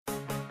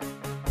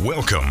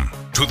Welcome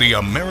to the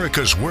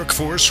America's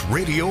Workforce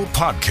Radio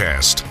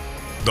Podcast,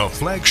 the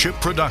flagship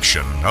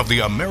production of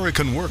the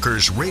American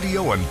Workers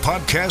Radio and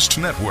Podcast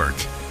Network,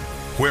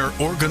 where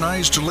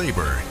organized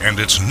labor and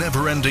its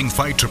never-ending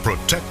fight to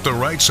protect the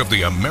rights of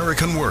the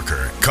American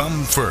worker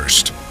come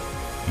first.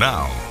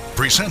 Now,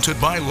 presented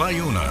by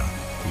LIUNA,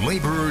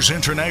 Laborers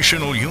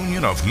International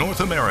Union of North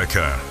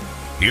America.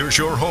 Here's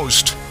your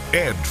host,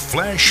 Ed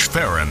Flash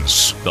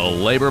Ferenc. The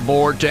labor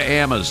board to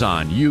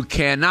Amazon. You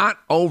cannot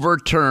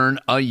overturn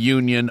a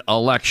union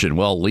election.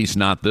 Well, at least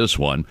not this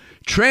one.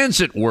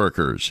 Transit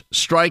workers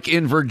strike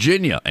in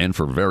Virginia, and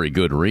for very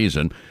good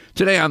reason.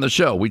 Today on the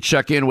show, we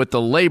check in with the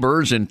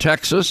laborers in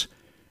Texas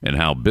and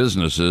how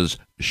businesses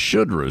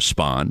should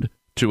respond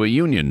to a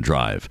union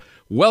drive.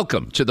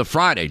 Welcome to the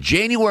Friday,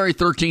 January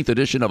 13th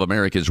edition of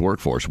America's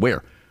Workforce,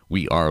 where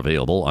we are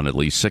available on at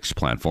least 6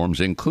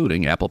 platforms,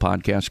 including Apple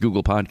Podcasts,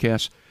 Google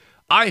Podcasts,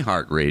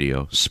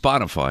 iHeartRadio,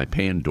 Spotify,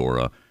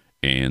 Pandora,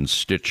 and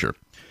Stitcher.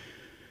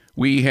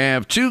 We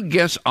have 2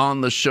 guests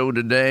on the show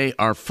today.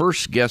 Our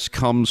first guest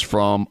comes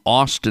from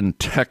Austin,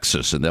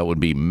 Texas, and that would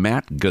be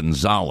Matt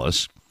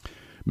Gonzalez.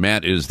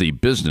 Matt is the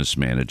business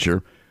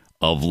manager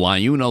of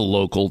LIUNA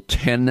Local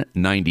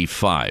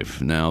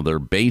 1095. Now, they're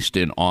based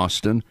in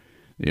Austin.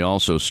 They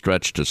also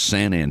stretch to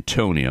San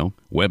Antonio.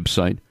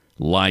 Website,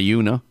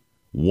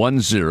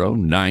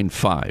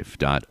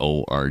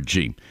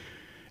 liuna1095.org.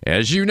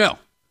 As you know,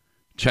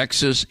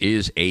 Texas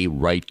is a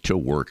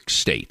right-to-work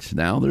state.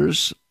 Now,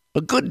 there's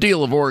a good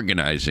deal of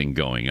organizing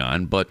going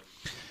on, but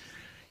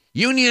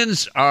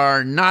unions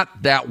are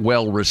not that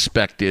well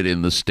respected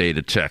in the state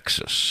of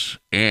Texas,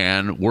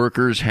 and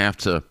workers have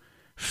to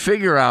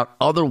figure out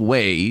other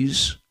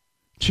ways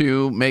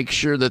to make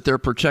sure that they're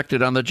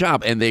protected on the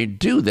job, and they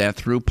do that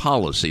through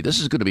policy. This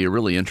is going to be a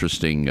really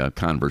interesting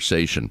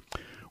conversation.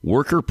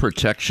 Worker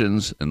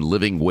protections and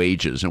living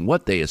wages, and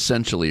what they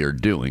essentially are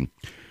doing,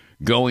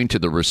 going to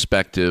the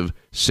respective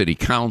city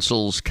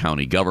councils,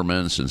 county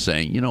governments, and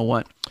saying, you know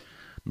what,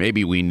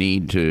 maybe we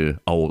need a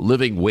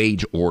living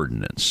wage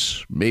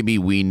ordinance. Maybe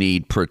we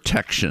need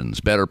protections,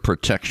 better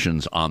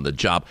protections on the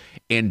job,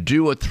 and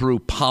do it through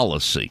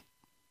policy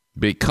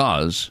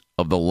because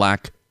of the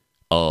lack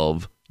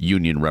of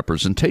union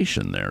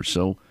representation there.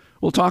 So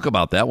we'll talk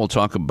about that. We'll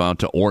talk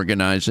about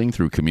organizing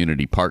through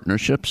community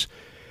partnerships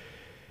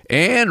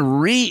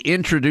and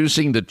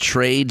reintroducing the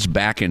trades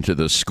back into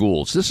the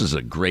schools. This is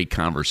a great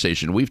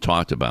conversation. We've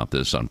talked about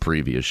this on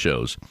previous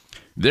shows.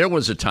 There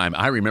was a time,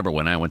 I remember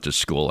when I went to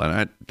school, and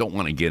I don't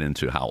want to get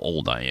into how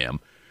old I am,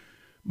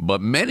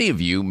 but many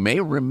of you may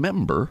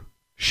remember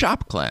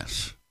shop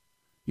class.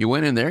 You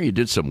went in there, you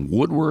did some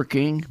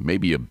woodworking,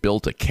 maybe you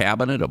built a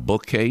cabinet, a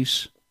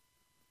bookcase.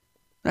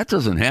 That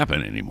doesn't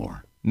happen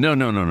anymore. No.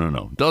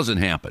 Doesn't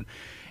happen.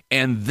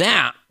 And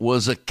that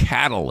was a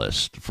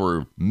catalyst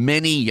for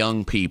many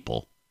young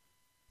people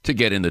to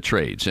get in the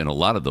trades. And a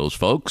lot of those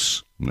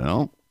folks,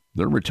 well,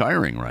 they're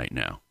retiring right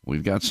now.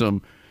 We've got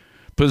some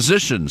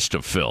positions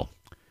to fill.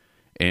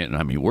 And,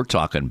 I mean, we're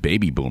talking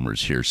baby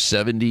boomers here,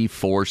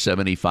 74,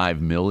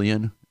 75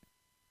 million.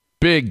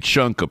 Big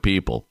chunk of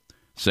people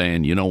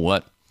saying, you know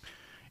what?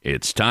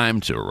 It's time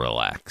to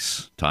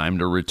relax, time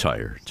to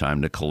retire,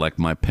 time to collect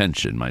my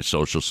pension, my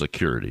Social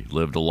Security,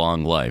 lived a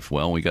long life.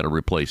 Well, we got to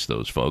replace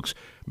those folks.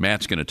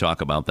 Matt's going to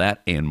talk about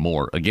that and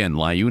more. Again,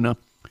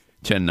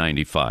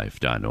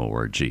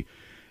 liuna1095.org.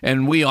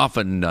 And we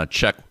often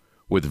check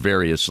with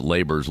various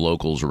laborers,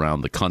 locals around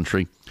the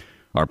country.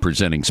 Our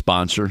presenting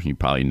sponsor, you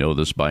probably know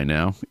this by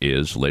now,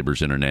 is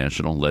Laborers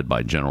International, led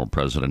by General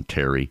President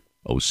Terry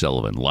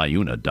O'Sullivan.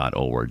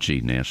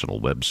 liuna.org,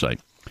 national website.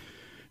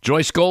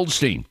 Joyce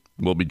Goldstein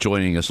will be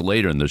joining us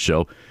later in the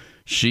show.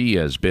 She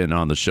has been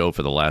on the show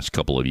for the last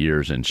couple of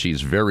years, and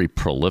she's very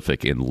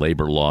prolific in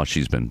labor law.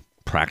 She's been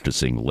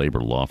practicing labor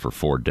law for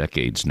 4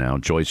 decades now.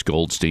 Joyce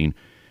Goldstein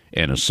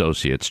and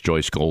Associates,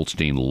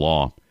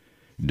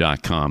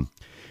 joycegoldsteinlaw.com.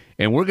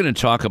 And we're going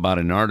to talk about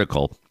an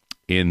article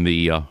in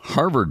the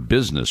Harvard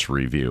Business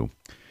Review.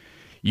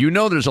 You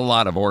know there's a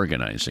lot of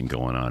organizing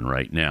going on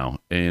right now.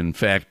 In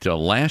fact,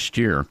 last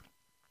year,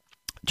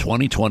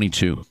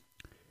 2022,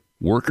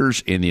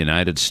 workers in the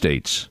United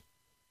States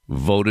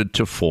voted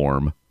to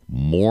form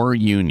more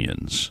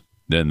unions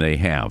than they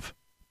have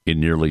in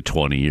nearly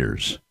 20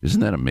 years. Isn't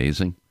that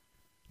amazing?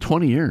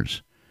 20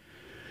 years.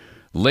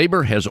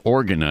 Labor has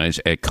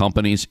organized at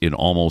companies in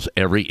almost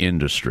every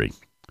industry,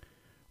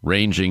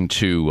 ranging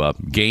to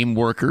game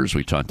workers.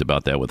 We talked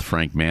about that with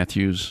Frank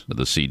Matthews of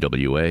the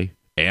CWA,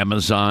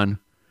 Amazon,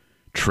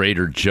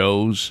 Trader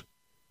Joe's,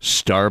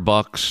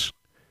 Starbucks.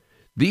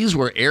 These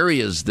were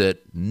areas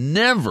that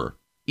never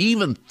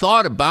even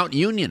thought about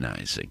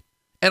unionizing.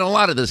 And a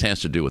lot of this has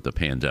to do with the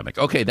pandemic.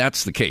 Okay,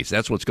 that's the case.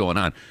 That's what's going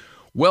on.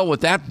 Well,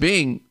 with that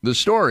being the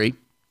story,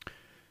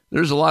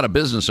 there's a lot of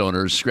business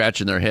owners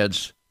scratching their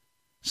heads,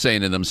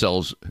 saying to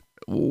themselves,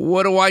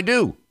 what do I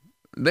do?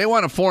 They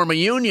want to form a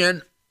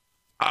union.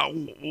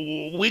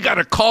 We got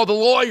to call the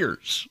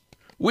lawyers.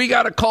 We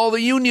got to call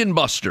the union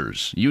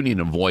busters. Union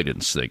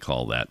avoidance, they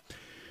call that.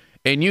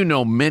 And you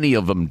know many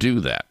of them do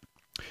that.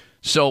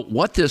 So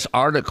what this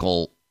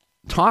article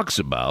talks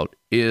about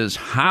is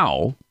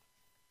how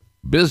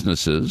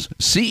businesses,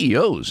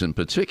 CEOs in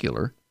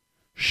particular,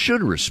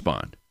 should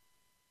respond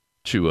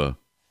to a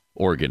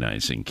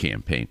organizing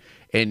campaign.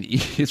 And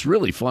it's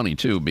really funny,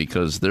 too,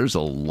 because there's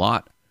a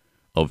lot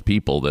of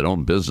people that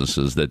own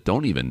businesses that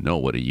don't even know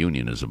what a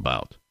union is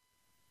about.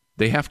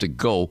 They have to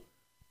go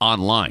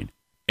online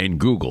and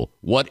Google,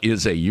 what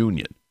is a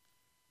union?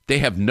 They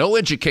have no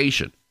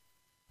education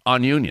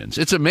on unions.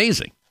 It's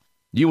amazing.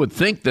 You would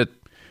think that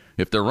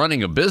if they're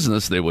running a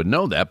business, they would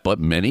know that, but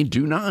many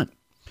do not.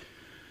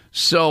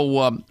 So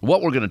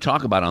what we're going to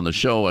talk about on the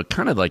show are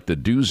kind of like the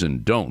do's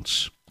and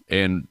don'ts.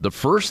 And the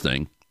first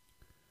thing,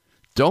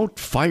 don't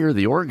fire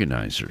the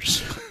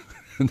organizers.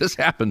 This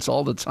happens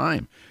all the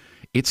time.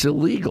 It's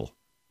illegal.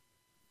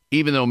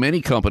 Even though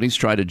many companies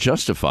try to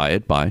justify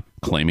it by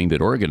claiming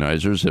that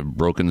organizers have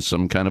broken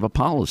some kind of a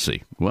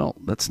policy. Well,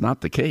 that's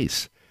not the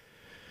case.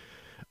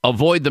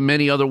 Avoid the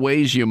many other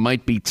ways you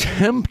might be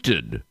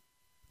tempted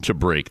to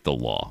break the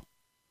law.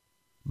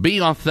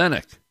 Be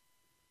authentic.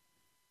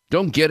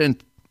 Don't get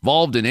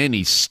involved in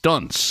any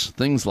stunts,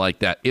 things like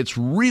that. It's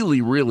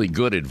really, really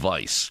good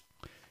advice.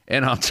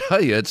 And I'll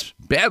tell you, it's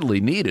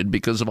badly needed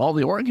because of all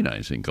the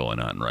organizing going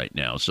on right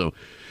now. So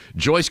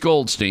Joyce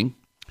Goldstein,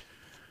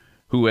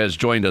 who has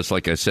joined us,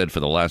 like I said, for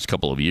the last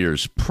couple of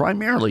years,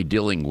 primarily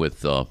dealing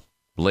with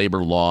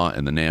labor law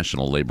and the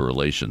National Labor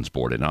Relations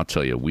Board. And I'll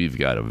tell you, we've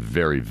got a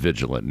very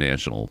vigilant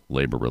National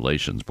Labor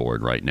Relations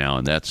Board right now,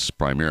 and that's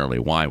primarily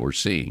why we're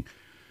seeing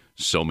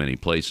so many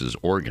places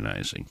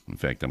organizing. In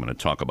fact, I'm going to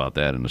talk about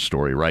that in the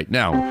story right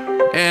now.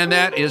 And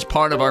that is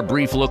part of our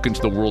brief look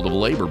into the world of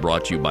labor,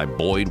 brought to you by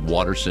Boyd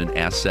Watterson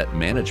Asset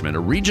Management. A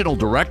regional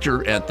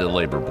director at the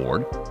Labor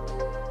Board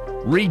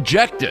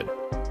rejected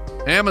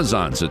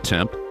Amazon's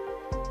attempt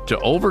to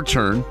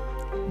overturn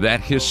that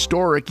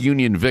historic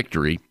union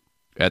victory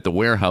at the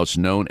warehouse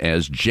known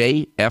as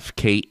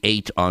JFK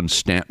 8 on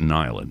Staten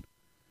Island,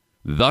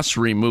 thus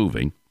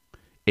removing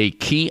a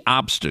key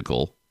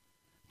obstacle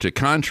to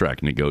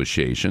contract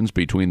negotiations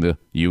between the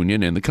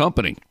union and the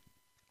company.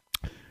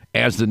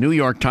 As the New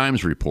York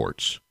Times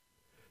reports,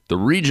 the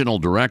regional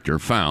director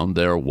found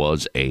there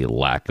was a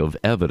lack of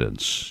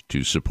evidence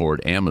to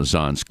support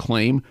Amazon's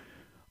claim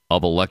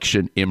of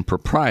election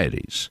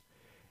improprieties,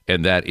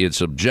 and that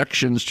its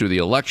objections to the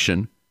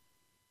election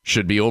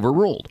should be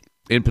overruled.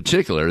 In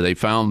particular, they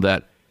found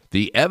that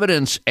the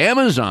evidence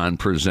Amazon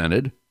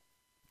presented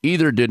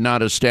either did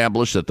not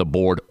establish that the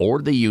board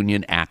or the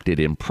union acted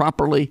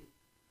improperly,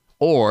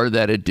 or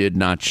that it did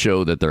not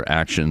show that their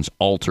actions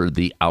altered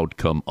the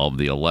outcome of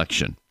the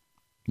election.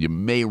 You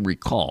may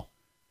recall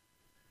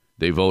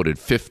they voted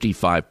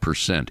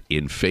 55%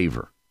 in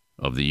favor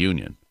of the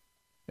union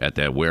at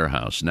that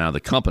warehouse. Now, the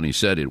company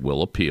said it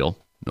will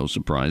appeal. No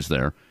surprise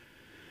there.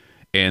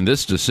 And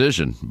this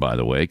decision, by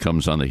the way,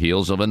 comes on the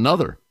heels of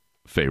another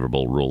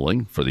favorable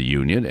ruling for the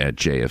union at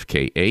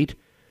JFK 8.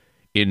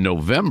 In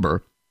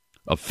November,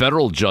 a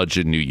federal judge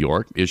in New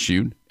York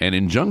issued an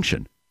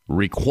injunction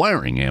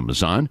requiring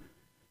Amazon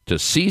to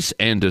cease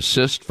and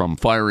desist from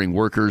firing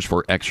workers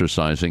for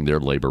exercising their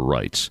labor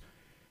rights.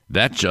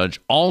 That judge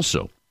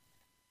also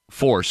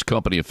forced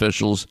company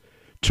officials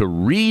to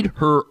read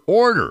her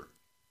order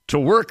to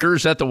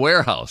workers at the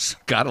warehouse.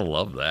 Gotta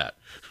love that.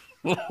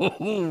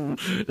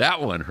 That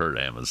one hurt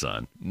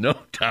Amazon. No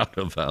doubt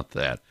about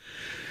that.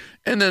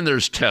 And then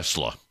there's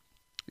Tesla.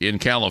 In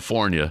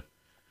California,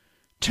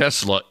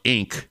 Tesla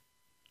Inc.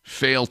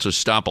 failed to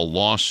stop a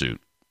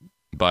lawsuit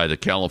by the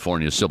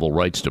California Civil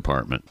Rights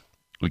Department,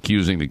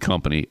 accusing the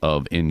company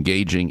of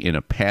engaging in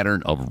a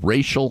pattern of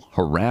racial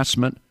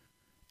harassment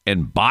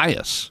and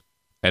bias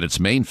at its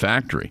main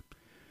factory.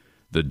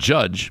 The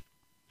judge,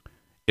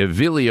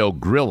 Evilio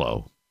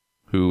Grillo,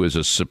 who is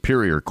a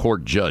Superior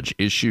Court judge,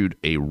 issued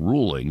a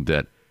ruling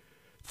that,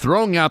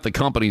 throwing out the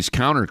company's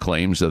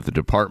counterclaims that the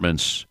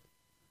department's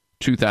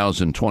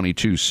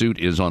 2022 suit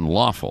is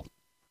unlawful.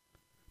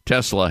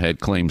 Tesla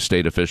had claimed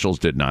state officials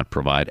did not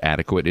provide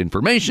adequate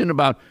information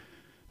about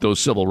those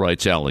civil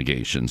rights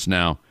allegations.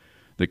 Now,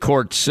 the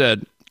court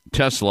said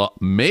Tesla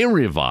may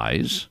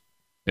revise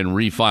and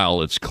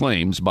refile its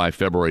claims by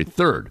February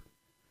 3rd. A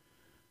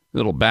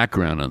little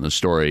background on the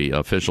story.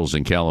 Officials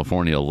in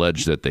California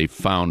allege that they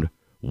found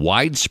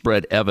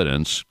widespread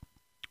evidence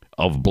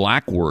of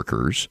black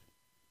workers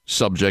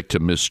subject to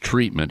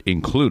mistreatment,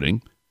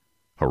 including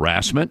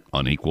harassment,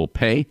 unequal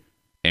pay,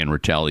 and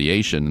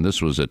retaliation. And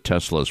this was at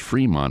Tesla's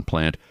Fremont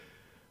plant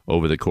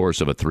over the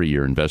course of a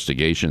 3-year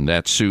investigation.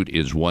 That suit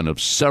is one of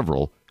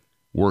several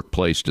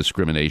workplace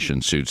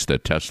discrimination suits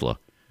that Tesla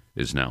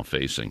is now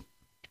facing.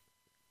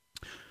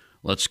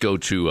 Let's go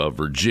to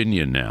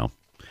Virginia now.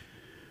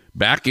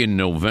 Back in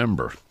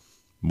November,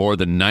 more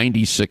than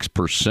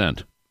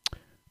 96%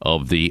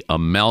 of the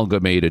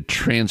Amalgamated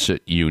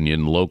Transit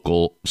Union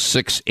Local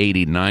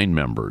 689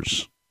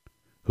 members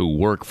who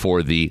work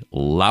for the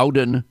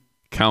Loudoun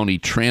County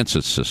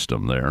Transit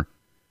System there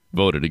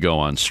voted to go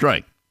on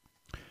strike,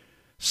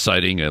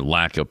 citing a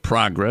lack of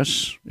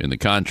progress in the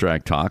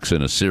contract talks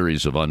and a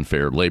series of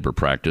unfair labor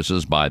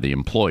practices by the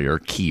employer,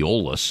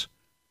 Keolis.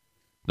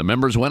 The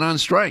members went on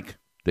strike.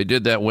 They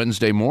did that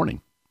Wednesday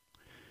morning.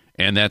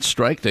 And that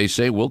strike, they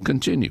say, will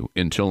continue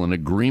until an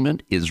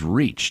agreement is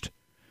reached.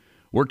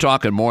 We're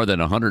talking more than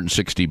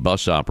 160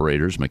 bus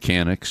operators,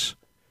 mechanics,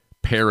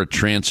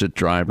 paratransit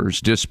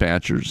drivers,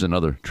 dispatchers, and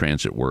other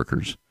transit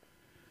workers.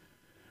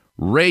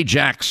 Ray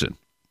Jackson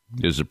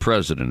is the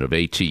president of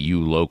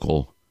ATU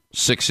Local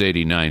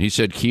 689. He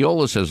said,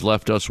 Keolis has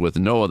left us with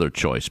no other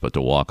choice but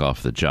to walk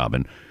off the job.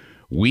 And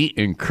we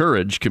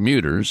encourage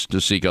commuters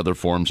to seek other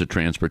forms of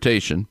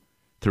transportation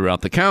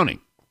throughout the county.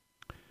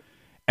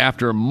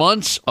 After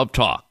months of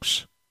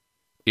talks,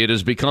 it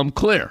has become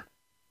clear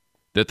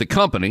that the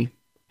company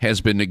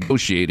has been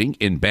negotiating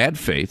in bad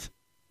faith,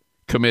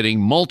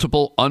 committing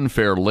multiple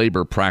unfair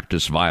labor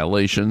practice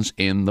violations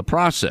in the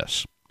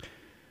process.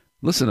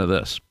 Listen to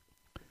this.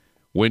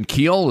 When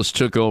Keolis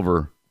took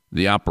over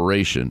the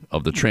operation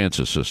of the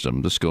transit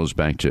system, this goes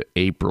back to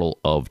April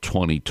of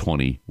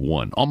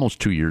 2021, almost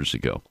 2 years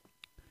ago,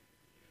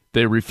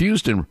 they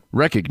refused to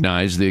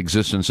recognize the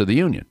existence of the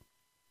union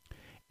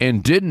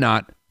and did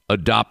not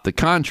adopt the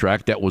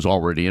contract that was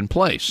already in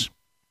place.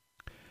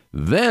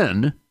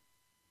 Then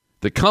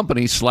the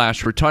company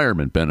slashed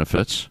retirement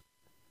benefits,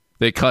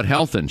 they cut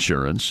health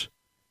insurance,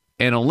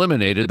 and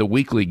eliminated the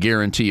weekly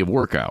guarantee of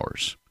work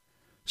hours.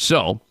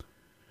 So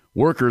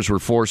workers were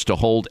forced to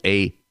hold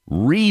a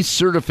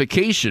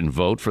recertification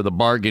vote for the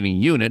bargaining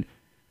unit,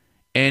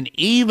 and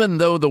even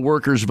though the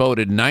workers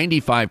voted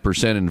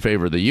 95% in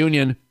favor of the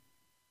union,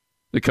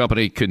 the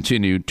company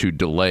continued to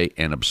delay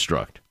and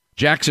obstruct.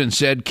 Jackson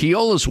said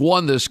Keolis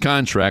won this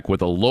contract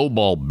with a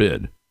lowball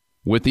bid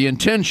with the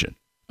intention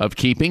of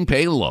keeping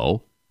pay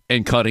low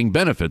and cutting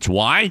benefits.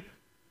 Why?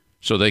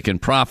 So they can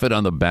profit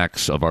on the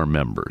backs of our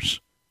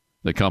members.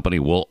 The company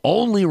will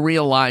only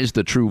realize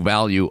the true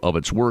value of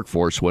its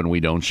workforce when we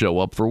don't show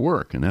up for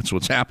work. And that's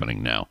what's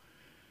happening now.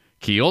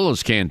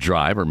 Keolis can't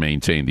drive or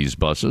maintain these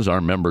buses.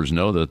 Our members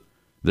know that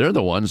they're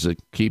the ones that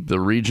keep the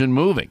region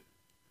moving.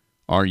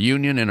 Our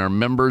union and our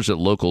members at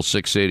Local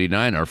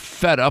 689 are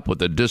fed up with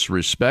the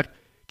disrespect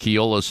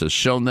Keolis has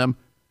shown them.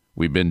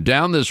 We've been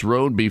down this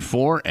road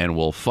before and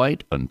will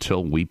fight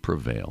until we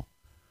prevail.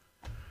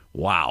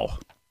 Wow.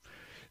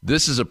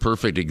 This is a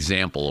perfect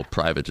example of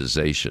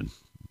privatization.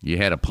 You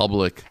had a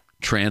public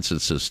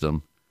transit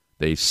system.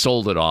 They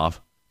sold it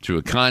off to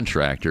a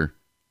contractor,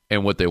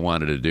 and what they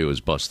wanted to do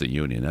is bust the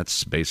union.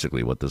 That's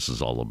basically what this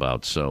is all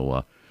about.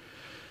 So,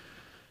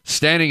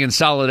 standing in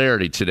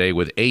solidarity today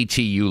with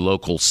ATU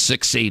Local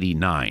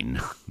 689.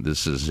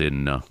 This is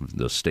in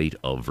the state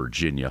of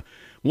Virginia.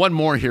 One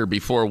more here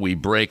before we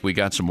break. We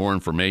got some more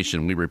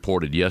information. We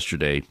reported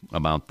yesterday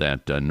about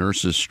that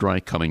nurses'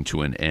 strike coming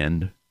to an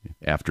end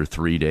after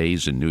 3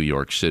 days in New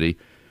York City.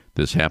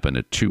 This happened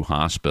at 2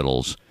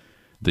 hospitals.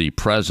 The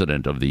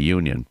president of the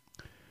union,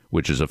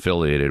 which is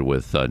affiliated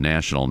with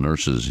National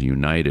Nurses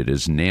United,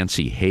 is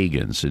Nancy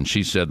Hagans, and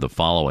she said the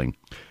following: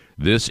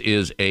 "This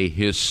is a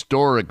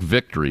historic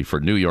victory for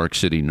New York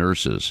City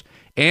nurses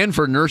and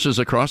for nurses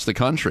across the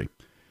country.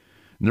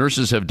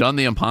 Nurses have done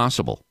the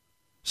impossible,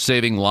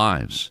 saving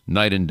lives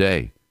night and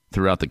day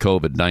throughout the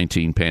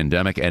COVID-19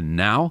 pandemic, and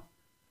now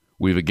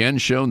we've again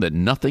shown that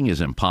nothing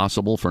is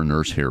impossible for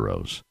nurse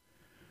heroes.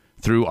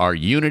 Through our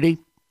unity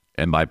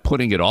and by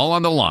putting it all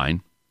on the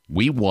line,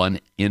 we won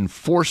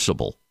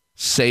enforceable,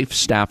 safe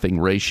staffing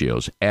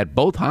ratios at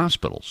both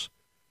hospitals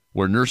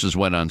where nurses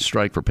went on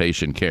strike for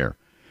patient care.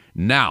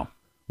 Now,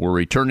 we're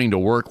returning to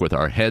work with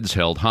our heads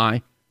held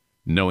high,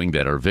 knowing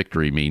that our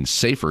victory means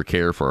safer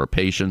care for our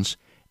patients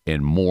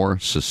and more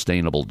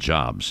sustainable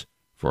jobs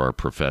for our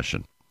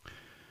profession."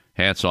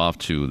 Hats off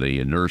to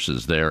the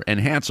nurses there, and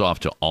hats off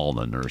to all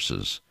the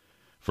nurses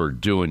for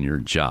doing your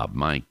job.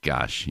 My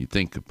gosh, you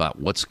think about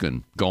what's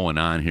going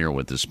on here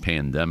with this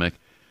pandemic,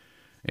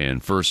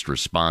 and first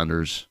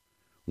responders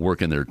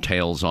working their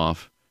tails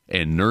off,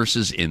 and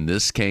nurses in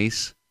this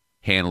case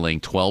handling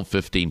 12,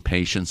 15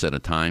 patients at a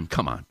time.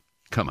 Come on.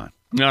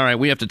 All right,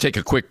 we have to take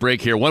a quick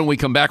break here. When we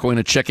come back, we're going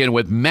to check in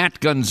with Matt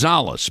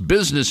Gonzalez,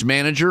 business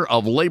manager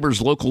of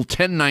Labor's Local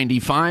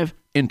 1095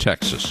 in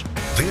Texas.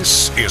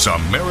 This is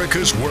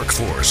America's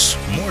Workforce.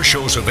 More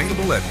shows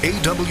available at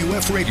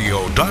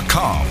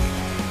awfradio.com.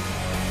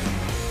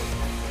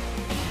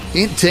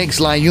 It takes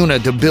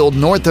LiUNA to build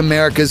North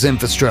America's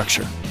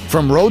infrastructure.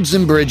 From roads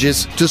and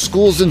bridges to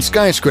schools and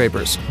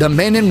skyscrapers, the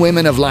men and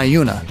women of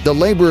LiUNA, the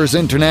Laborers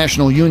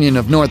International Union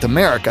of North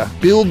America,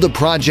 build the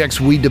projects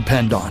we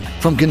depend on.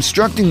 From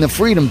constructing the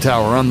Freedom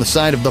Tower on the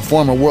site of the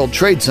former World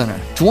Trade Center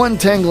to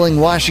untangling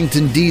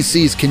Washington,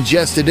 D.C.'s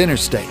congested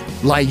interstate,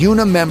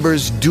 LiUNA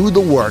members do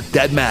the work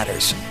that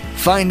matters.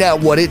 Find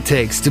out what it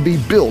takes to be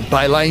built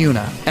by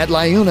LiUNA at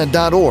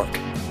liuna.org.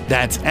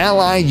 That's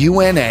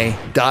liuna.org.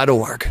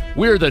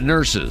 We're the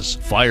nurses,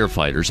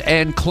 firefighters,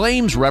 and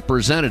claims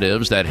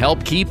representatives that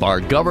help keep our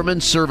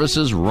government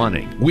services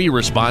running. We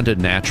respond to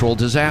natural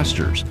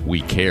disasters.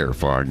 We care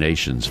for our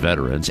nation's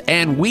veterans,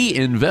 and we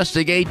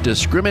investigate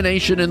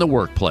discrimination in the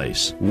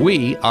workplace.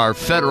 We are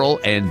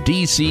federal and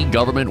D.C.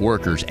 government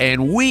workers,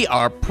 and we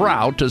are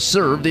proud to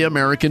serve the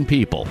American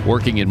people.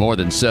 Working in more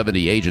than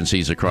 70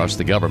 agencies across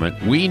the government,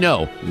 we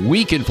know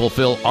we can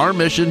fulfill our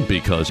mission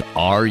because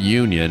our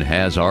union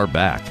has our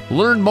back.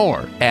 Learn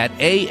more at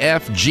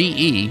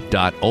afge.org.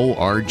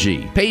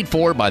 Paid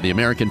for by the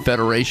American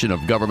Federation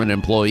of Government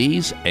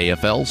Employees,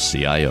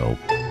 AFL-CIO.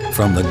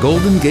 From the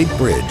Golden Gate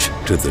Bridge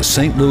to the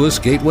St. Louis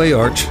Gateway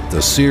Arch,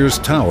 the Sears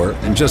Tower,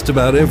 and just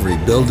about every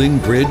building,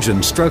 bridge,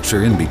 and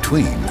structure in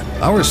between,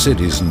 our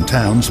cities and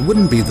towns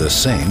wouldn't be the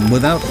same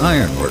without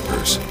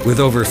ironworkers. With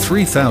over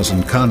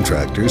 3,000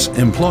 contractors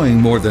employing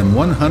more than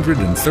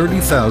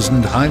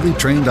 130,000 highly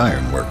trained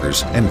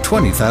ironworkers and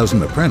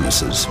 20,000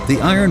 apprentices, the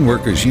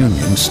Ironworkers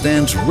Union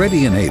stands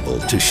ready and able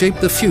to shape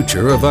the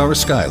future of our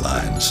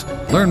skylines.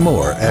 Learn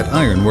more at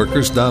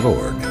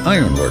ironworkers.org.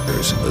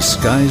 Ironworkers, the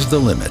sky's the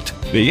limit.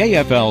 The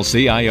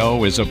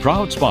AFL-CIO is a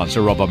proud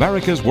sponsor of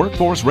America's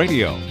Workforce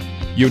Radio.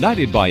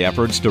 United by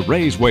efforts to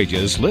raise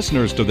wages,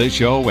 listeners to this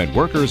show and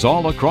workers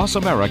all across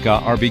America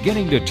are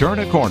beginning to turn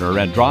a corner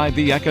and drive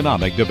the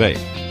economic debate.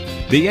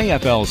 The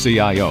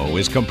AFL-CIO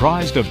is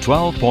comprised of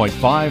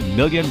 12.5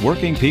 million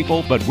working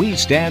people, but we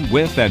stand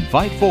with and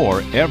fight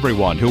for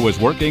everyone who is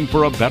working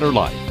for a better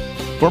life.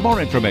 For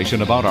more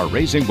information about our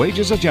Raising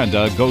Wages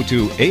agenda, go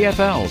to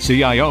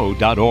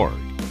aflcio.org.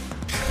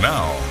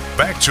 Now,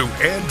 back to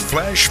Ed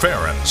Flash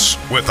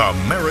Ferenc with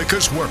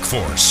America's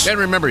Workforce. And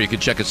remember, you can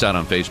check us out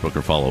on Facebook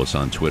or follow us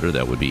on Twitter.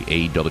 That would be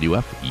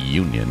AWF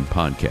Union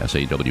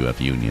Podcast, AWF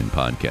Union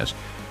Podcast.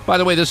 By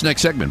the way, this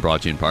next segment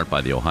brought to you in part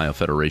by the Ohio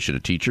Federation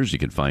of Teachers. You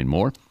can find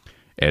more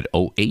at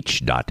oh.aft.org.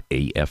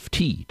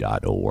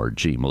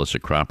 Melissa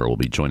Cropper will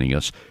be joining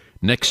us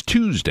next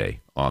Tuesday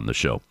on the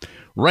show.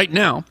 Right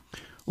now,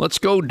 let's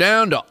go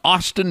down to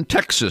Austin,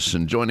 Texas,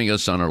 and joining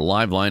us on our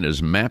live line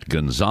is Matt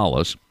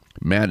Gonzalez.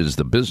 Matt is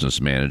the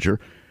business manager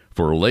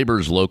for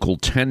Labor's Local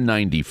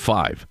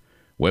 1095.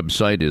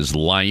 Website is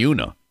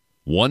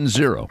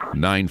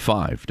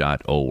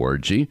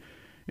liuna1095.org.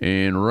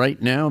 And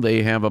right now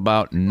they have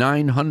about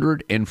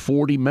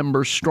 940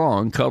 members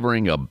strong,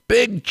 covering a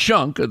big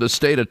chunk of the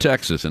state of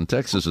Texas. And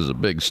Texas is a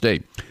big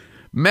state.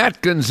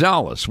 Matt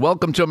Gonzalez,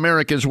 welcome to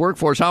America's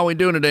Workforce. How are we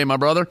doing today, my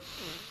brother?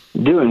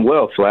 Doing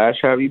well, Flash.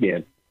 How have you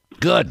been?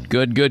 Good.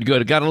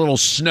 Got a little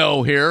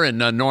snow here in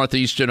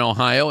northeastern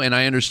Ohio, and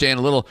I understand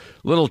a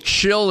little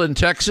chill in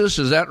Texas.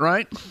 Is that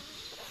right?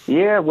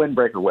 Yeah,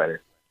 windbreaker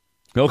weather.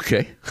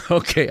 Okay,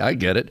 I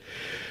get it.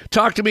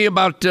 Talk to me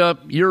about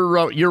your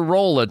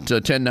role at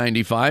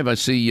 1095. I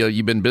see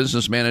you've been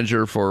business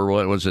manager for,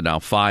 what was it now,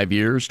 5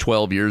 years,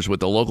 12 years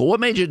with the local. What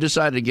made you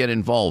decide to get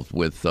involved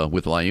with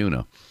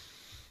LiUNA?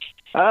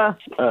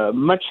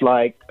 Much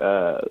like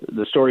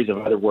the stories of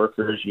other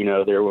workers,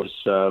 there was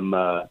some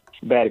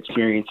bad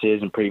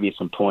experiences in previous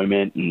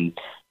employment and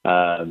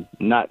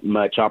not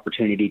much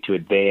opportunity to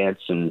advance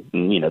and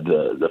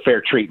the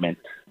fair treatment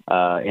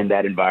in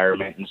that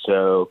environment. And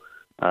so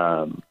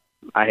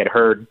I had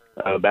heard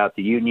about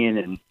the union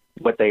and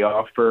what they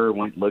offer,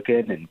 went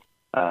looking, and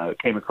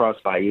came across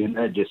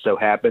LiUNA. It just so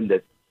happened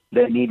that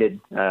they needed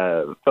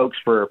folks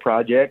for a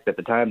project at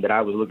the time that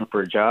I was looking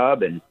for a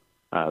job, and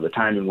the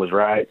timing was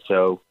right.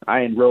 So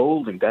I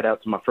enrolled and got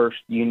out to my first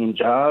union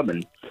job,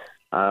 and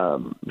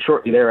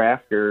shortly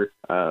thereafter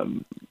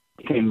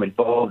became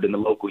involved in the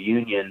local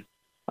union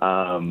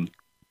and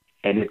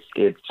its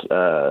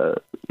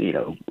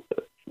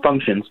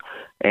functions.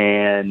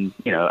 And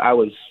I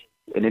was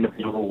an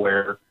individual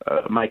where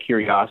my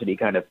curiosity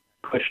kind of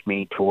pushed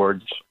me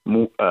towards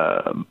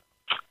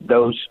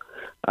those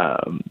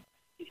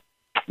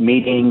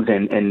meetings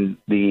and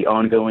the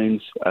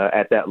ongoings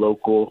at that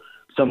local.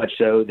 So much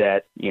so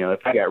that,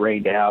 if I got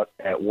rained out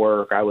at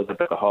work, I was up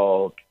at the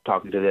hall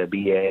talking to the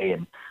BA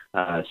and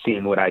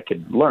seeing what I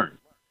could learn.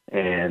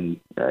 And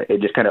it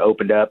just kind of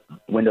opened up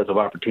windows of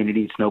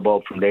opportunity,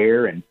 snowballed from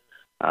there. And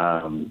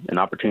an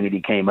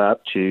opportunity came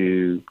up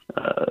to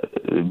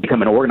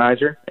become an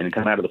organizer and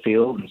come out of the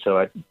field. And so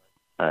I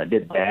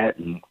did that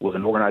and was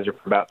an organizer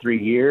for about 3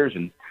 years.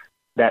 And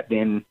that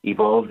then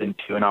evolved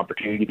into an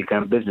opportunity to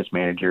become a business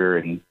manager.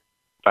 And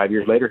 5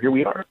 years later, here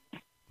we are.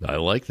 I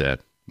like that.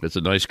 It's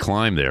a nice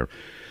climb there.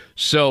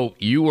 So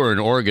you were an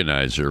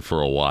organizer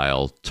for a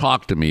while.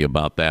 Talk to me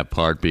about that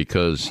part,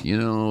 because,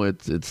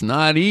 it's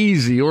not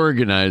easy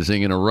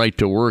organizing in a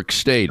right-to-work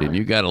state, and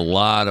you got a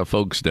lot of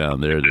folks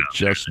down there that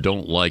just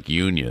don't like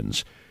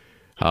unions.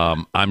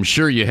 I'm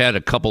sure you had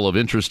a couple of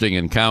interesting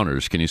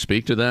encounters. Can you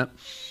speak to that?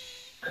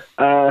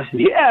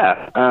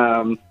 Yeah.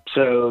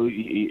 So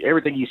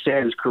everything you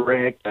said is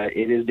correct.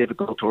 It is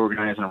difficult to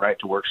organize in a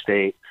right-to-work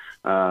state.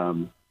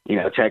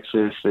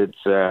 Texas,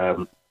 it's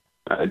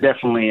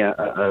definitely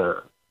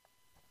a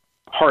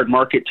hard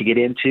market to get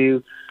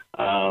into.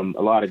 A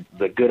lot of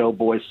the good old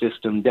boy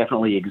system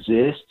definitely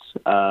exists.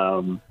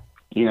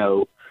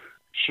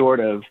 short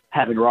of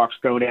having rocks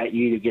thrown at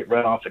you to get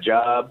run off a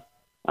job,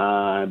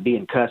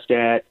 being cussed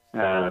at.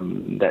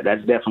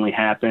 That's definitely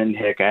happened.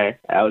 Heck,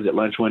 I was at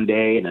lunch one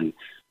day and an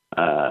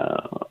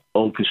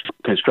old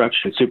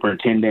construction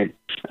superintendent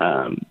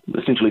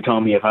essentially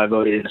told me if I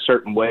voted in a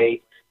certain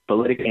way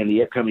politically in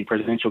the upcoming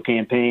presidential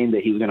campaign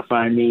that he was going to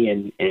find me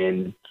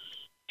and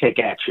take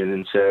action.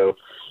 And so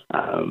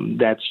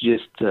that's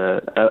just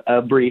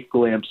a brief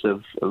glimpse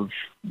of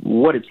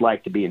what it's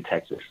like to be in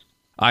Texas.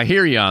 I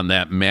hear you on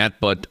that, Matt,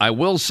 but I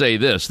will say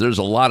this. There's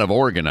a lot of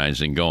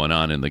organizing going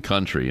on in the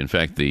country. In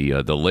fact,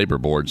 the Labor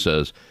Board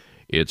says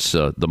it's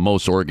the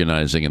most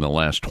organizing in the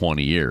last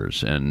 20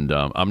 years. And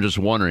I'm just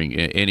wondering,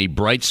 any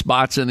bright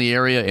spots in the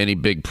area, any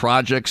big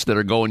projects that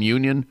are going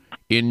union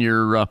in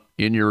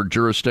your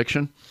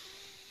jurisdiction?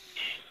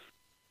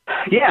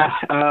 Yeah.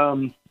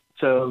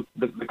 So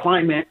the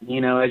climate,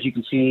 as you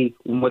can see,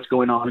 what's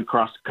going on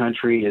across the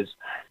country is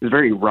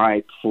very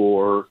ripe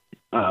for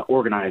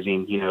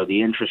organizing.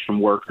 The interest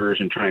from workers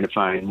and trying to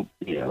find,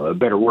 a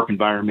better work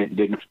environment,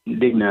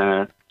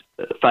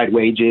 dignified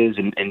wages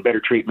and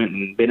better treatment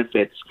and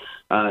benefits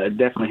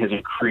definitely has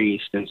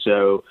increased. And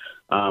so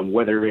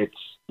whether it's,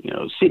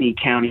 city,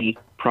 county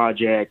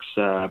projects,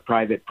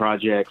 private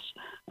projects,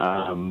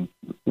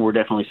 we're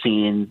definitely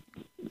seeing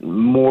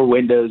more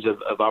windows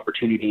of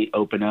opportunity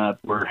open up.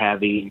 We're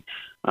having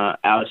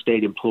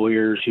out-of-state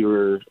employers who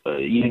are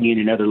union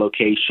in other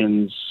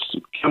locations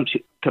come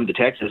to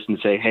Texas and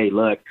say, "Hey,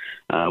 look,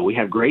 we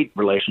have great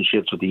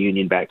relationships with the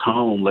union back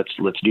home.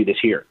 Let's do this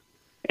here."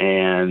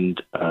 And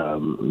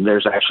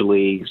there's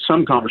actually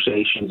some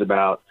conversations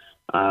about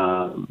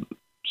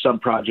some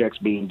projects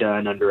being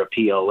done under a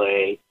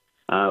PLA,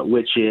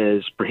 which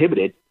is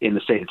prohibited in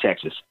the state of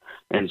Texas.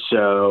 And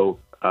so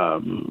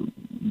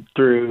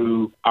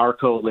through our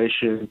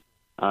coalition,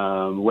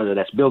 whether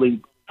that's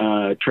building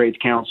trades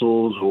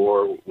councils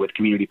or with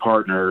community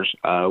partners,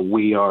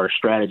 we are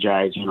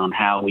strategizing on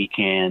how we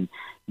can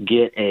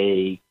get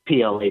a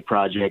PLA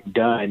project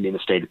done in the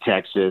state of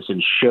Texas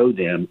and show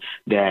them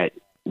that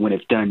when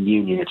it's done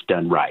union, it's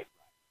done right.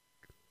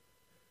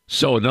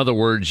 So in other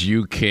words,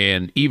 you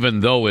can, even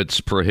though it's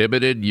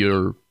prohibited,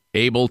 you're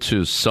able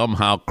to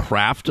somehow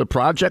craft a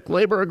project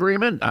labor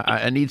agreement?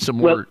 I need some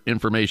more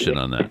information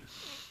on that.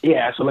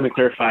 Yeah, so let me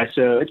clarify.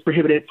 So it's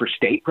prohibited for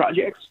state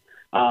projects.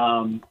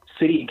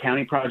 City and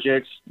county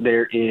projects,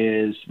 there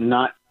is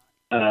not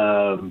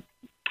a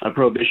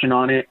prohibition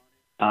on it,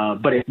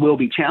 but it will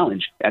be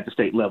challenged at the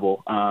state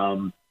level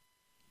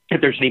if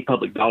there's any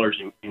public dollars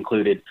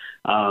included.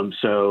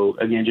 So,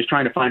 again, just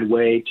trying to find a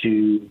way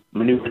to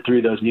maneuver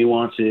through those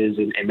nuances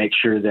and make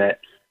sure that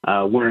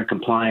we're in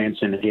compliance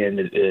and,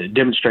 again,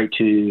 demonstrate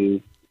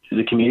to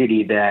the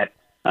community that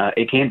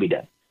it can be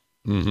done.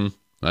 Mm-hmm.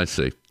 I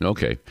see.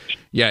 Okay.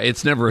 Yeah,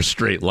 it's never a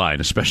straight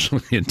line,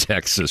 especially in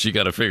Texas. You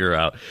got to figure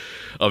out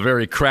a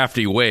very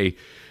crafty way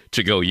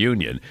to go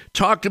union.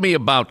 Talk to me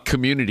about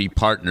community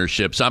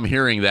partnerships. I'm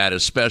hearing that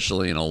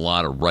especially in a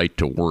lot of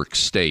right-to-work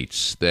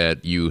states,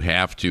 that you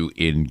have to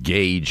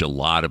engage a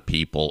lot of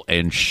people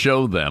and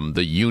show them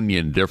the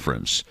union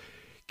difference.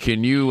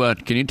 Can you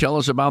tell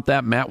us about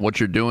that, Matt,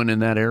 what you're doing in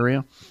that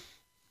area?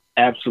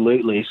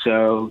 Absolutely.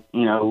 So,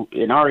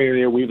 in our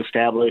area, we've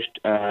established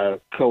a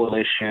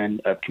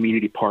coalition of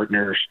community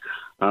partners.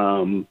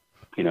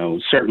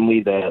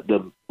 Certainly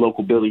the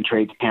local building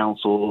trades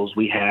councils.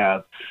 We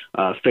have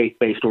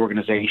faith-based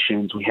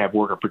organizations. We have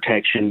worker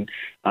protection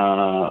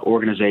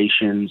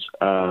organizations.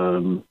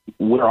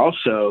 We're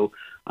also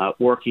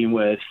working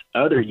with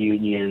other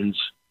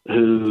unions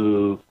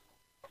who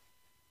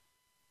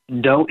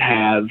don't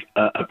have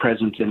a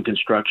presence in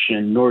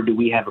construction, nor do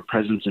we have a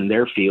presence in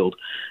their field,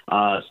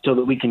 so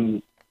that we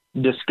can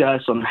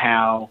discuss on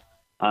how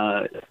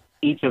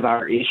each of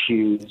our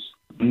issues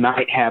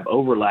might have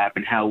overlap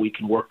and how we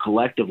can work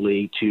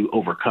collectively to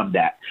overcome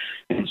that.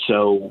 And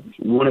so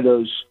one of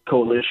those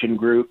coalition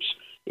groups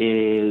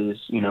is,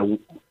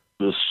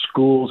 the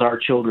Schools Our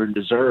Children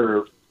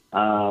Deserve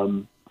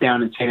down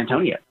in San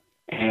Antonio.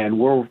 And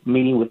we're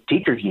meeting with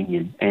teachers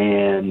union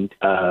and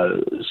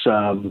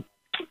some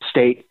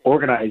state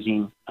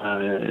organizing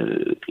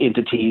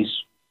entities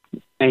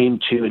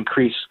aimed to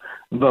increase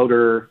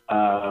voter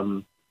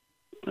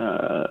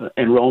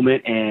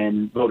enrollment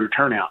and voter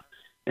turnout.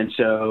 And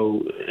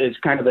so it's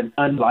kind of an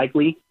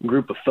unlikely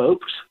group of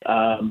folks,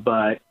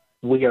 but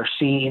we are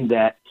seeing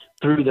that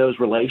through those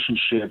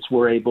relationships,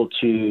 we're able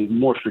to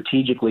more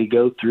strategically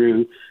go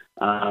through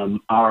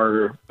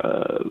our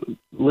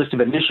list of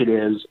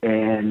initiatives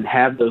and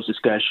have those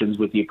discussions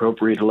with the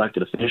appropriate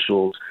elected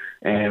officials,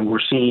 and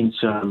we're seeing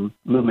some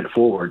movement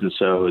forward, and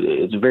so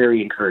it's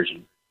very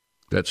encouraging.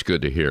 That's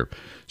good to hear.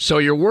 So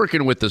you're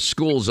working with the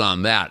schools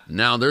on that.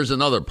 Now, there's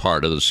another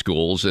part of the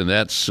schools, and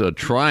that's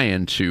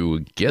trying to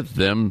get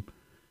them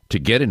to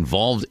get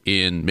involved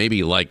in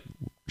maybe like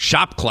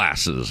shop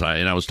classes.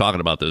 And I was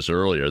talking about this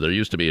earlier. There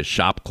used to be a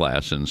shop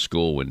class in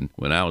school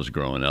when I was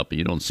growing up.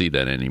 You don't see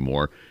that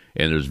anymore,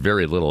 and there's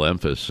very little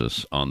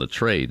emphasis on the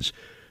trades.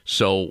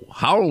 So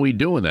how are we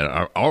doing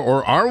that?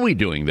 Or are we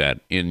doing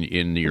that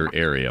in your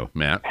area,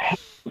 Matt?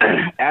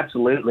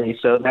 Absolutely.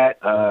 So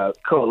that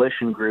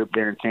coalition group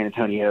there in San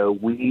Antonio,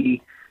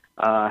 we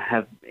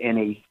have in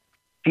a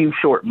few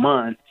short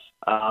months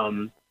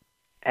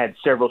had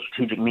several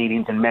strategic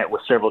meetings and met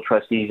with several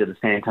trustees of the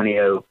San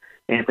Antonio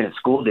Independent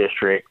School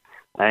District.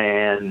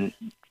 And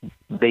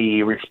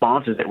the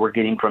responses that we're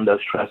getting from those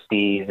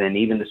trustees and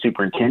even the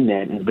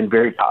superintendent has been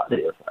very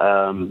positive.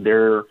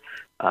 They're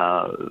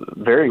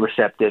very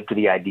receptive to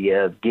the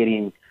idea of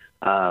getting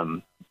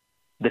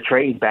the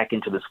trades back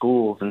into the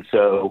schools. And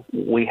so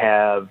we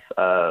have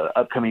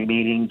upcoming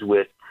meetings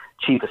with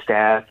Chief of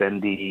Staff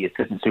and the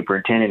Assistant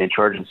Superintendent in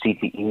charge of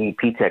CTE,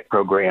 P-TECH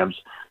programs.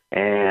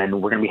 And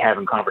we're going to be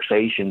having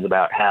conversations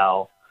about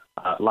how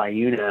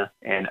LIUNA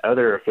and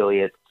other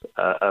affiliates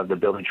of the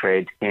building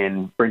trades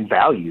can bring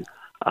value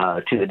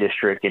to the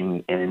district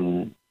and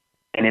in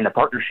the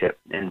partnership.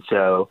 And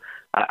so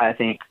I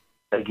think,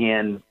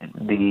 again,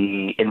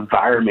 the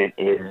environment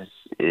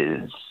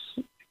is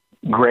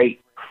great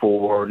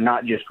for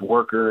not just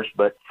workers,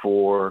 but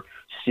for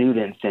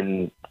students,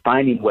 and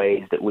finding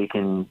ways that we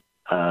can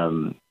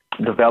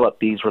develop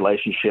these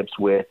relationships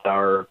with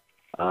our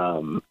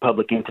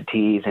public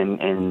entities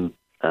and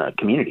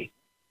community.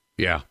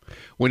 Yeah.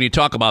 When you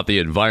talk about the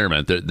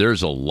environment,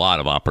 there's a lot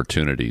of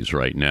opportunities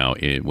right now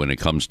when it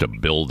comes to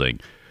building.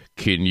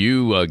 Can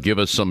you give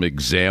us some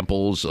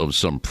examples of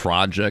some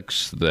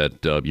projects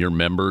that your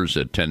members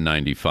at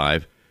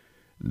 1095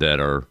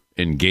 that are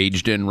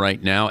engaged in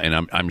right now?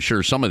 And I'm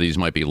sure some of these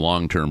might be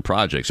long-term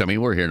projects. I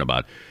mean, we're hearing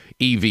about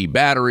EV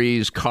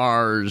batteries,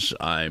 cars,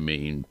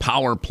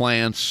 power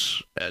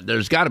plants.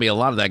 There's got to be a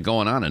lot of that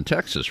going on in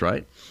Texas,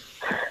 right?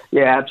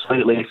 Yeah,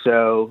 absolutely.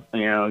 So,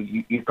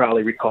 you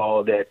probably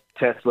recall that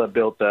Tesla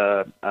built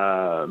a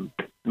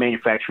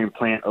manufacturing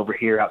plant over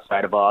here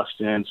outside of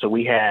Austin. So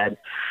we had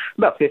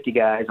about 50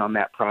 guys on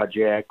that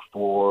project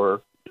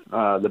for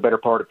the better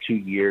part of 2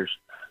 years.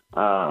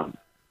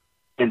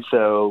 And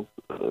so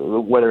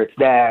whether it's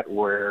that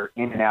or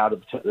in and out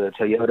of the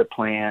Toyota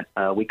plant,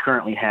 we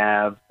currently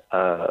have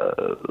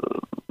a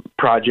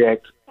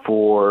project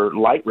for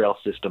light rail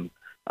system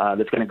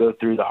that's going to go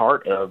through the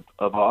heart of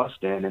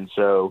Austin. And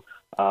so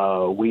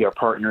we are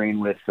partnering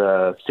with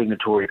a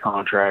signatory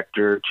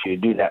contractor to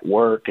do that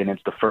work, and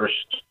it's the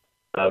first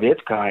of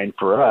its kind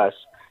for us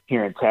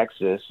here in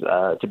Texas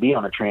to be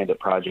on a transit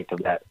project of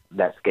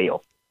that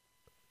scale.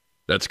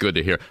 That's good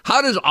to hear.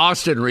 How does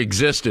Austin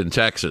exist in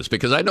Texas?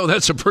 Because I know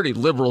that's a pretty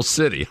liberal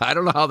city. I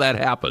don't know how that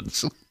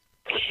happens.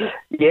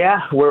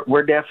 Yeah,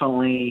 we're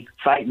definitely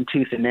fighting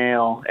tooth and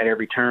nail at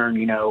every turn.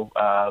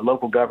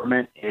 Local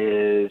government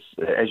is,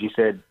 as you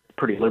said,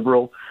 pretty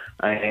liberal.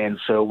 And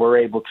so we're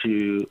able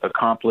to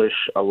accomplish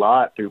a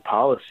lot through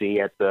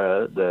policy at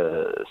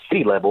the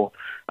city level.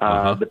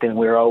 But then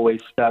we're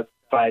always stuck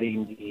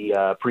fighting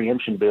the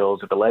preemption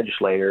bills at the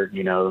legislature.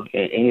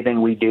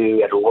 Anything we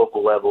do at a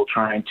local level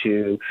trying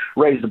to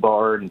raise the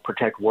bar and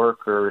protect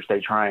workers, they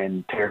try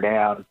and tear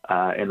down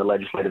in the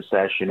legislative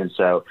session. And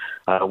so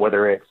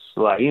whether it's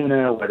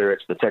LIUNA, whether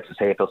it's the Texas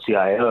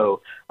AFL-CIO,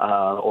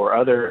 or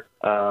other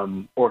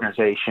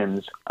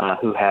organizations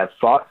who have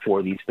fought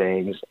for these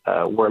things,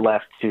 we're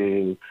left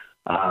to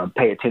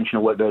pay attention to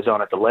what goes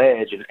on at the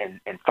ledge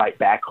and fight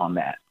back on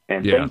that.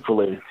 And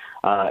thankfully,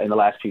 in the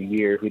last few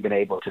years, we've been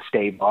able to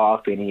stave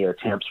off any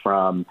attempts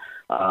from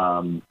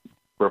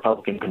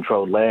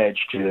Republican-controlled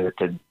ledge to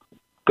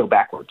go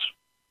backwards.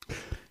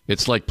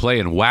 It's like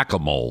playing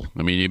whack-a-mole.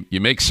 I mean, you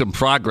make some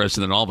progress,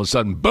 and then all of a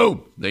sudden,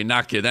 boom, they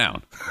knock you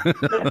down.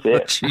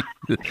 That's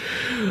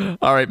it.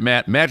 All right,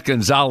 Matt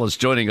Gonzalez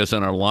joining us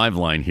on our live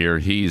line here.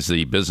 He's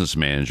the business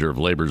manager of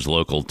Labor's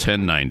Local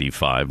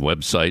 1095,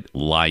 website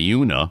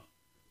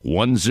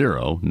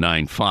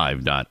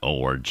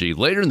LIUNA1095.org.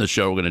 Later in the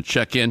show, we're going to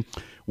check in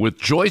with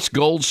Joyce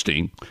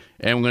Goldstein,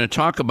 and we're going to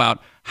talk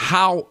about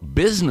how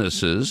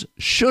businesses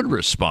should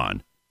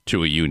respond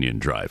to a union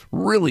drive.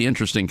 Really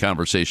interesting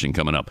conversation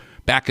coming up.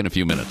 Back in a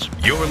few minutes.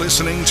 You're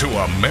listening to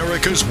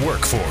America's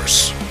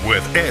Workforce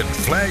with Ed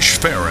Flash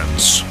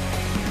Ferens.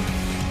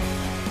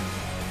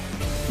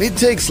 It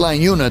takes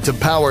LIUNA to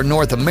power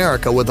North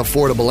America with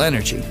affordable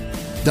energy.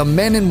 The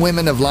men and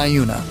women of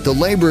LIUNA, the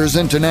Laborers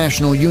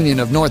International Union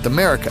of North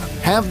America,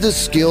 have the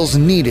skills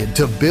needed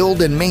to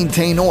build and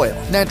maintain oil,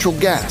 natural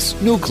gas,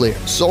 nuclear,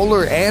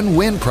 solar, and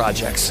wind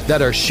projects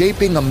that are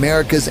shaping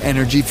America's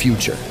energy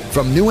future.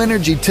 From new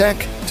energy tech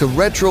to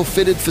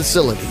retrofitted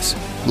facilities,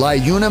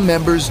 LIUNA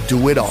members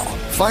do it all.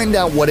 Find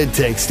out what it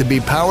takes to be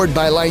powered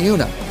by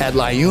LIUNA at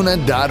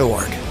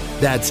LIUNA.org.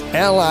 That's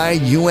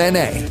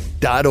LIUNA.org.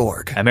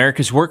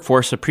 America's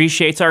Workforce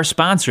appreciates our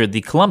sponsor,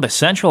 the Columbus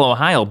Central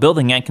Ohio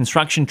Building and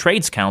Construction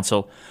Trades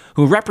Council,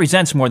 who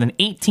represents more than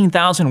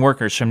 18,000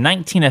 workers from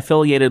 19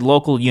 affiliated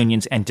local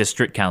unions and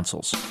district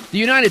councils. The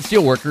United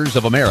Steelworkers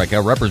of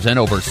America represent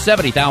over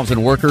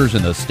 70,000 workers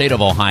in the state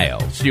of Ohio.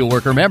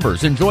 Steelworker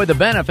members enjoy the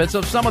benefits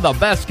of some of the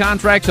best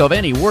contracts of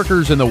any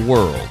workers in the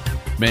world.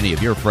 Many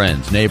of your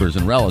friends, neighbors,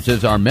 and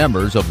relatives are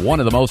members of one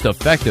of the most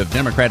effective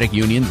Democratic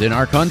unions in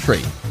our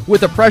country.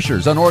 With the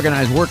pressures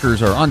unorganized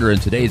workers are under in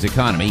today's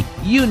economy,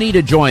 you need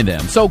to join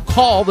them. So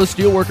call the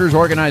Steelworkers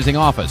Organizing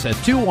Office at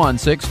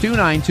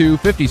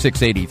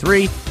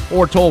 216-292-5683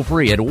 or toll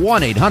free at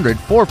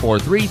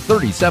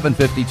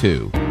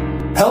 1-800-443-3752.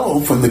 Hello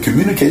from the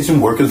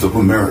Communication Workers of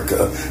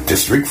America,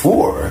 District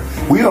 4.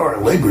 We are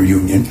a labor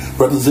union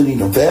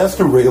representing a vast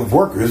array of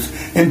workers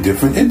in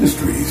different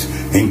industries,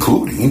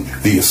 including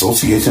the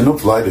Association of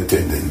Flight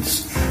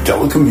Attendants,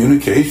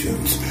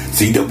 Telecommunications,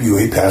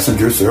 CWA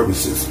Passenger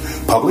Services,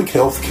 Public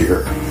Health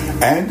Care,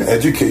 and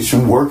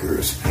Education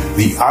Workers,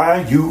 the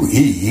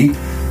IUE,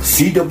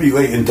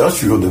 CWA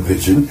Industrial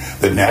Division,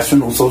 the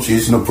National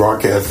Association of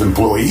Broadcast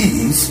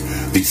Employees,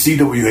 the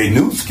CWA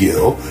News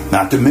Guild,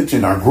 not to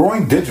mention our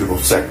growing digital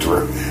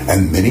sector,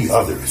 and many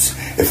others.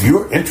 If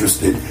you're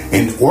interested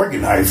in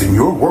organizing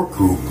your work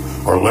group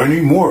or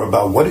learning more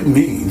about what it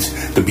means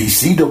to be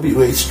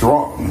CWA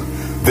strong,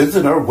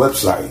 visit our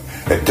website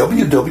at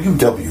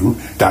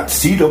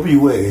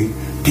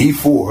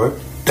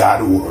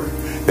www.cwad4.org.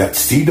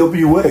 That's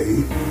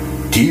cwad4.org.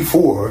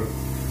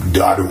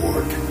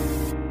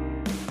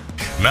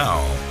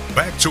 Now,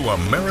 back to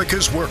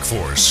America's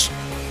Workforce.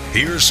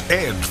 Here's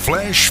Ed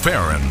Flash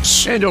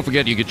Ferens. And don't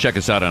forget, you can check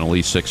us out on at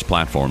least 6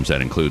 platforms.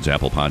 That includes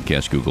Apple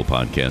Podcasts, Google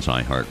Podcasts,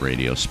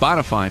 iHeartRadio,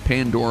 Spotify,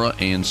 Pandora,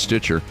 and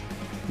Stitcher.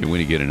 And when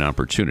you get an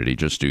opportunity,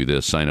 just do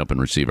this. Sign up and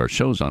receive our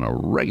shows on a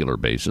regular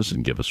basis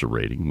and give us a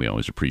rating. We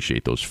always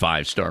appreciate those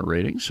 5-star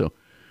ratings, so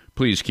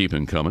please keep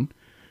them coming.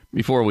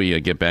 Before we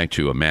get back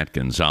to Matt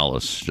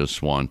Gonzalez,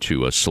 just want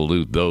to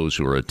salute those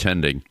who are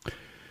attending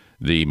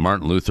the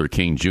Martin Luther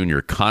King Jr.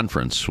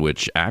 Conference,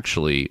 which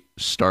actually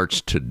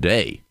starts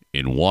today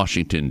in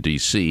Washington,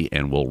 D.C.,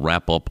 and will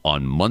wrap up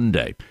on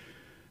Monday.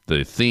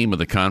 The theme of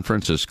the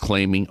conference is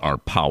Claiming Our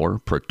Power,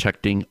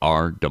 Protecting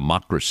Our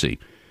Democracy.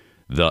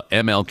 The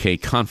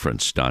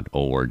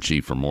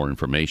MLKconference.org for more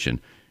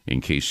information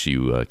in case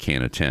you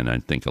can't attend. I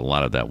think a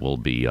lot of that will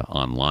be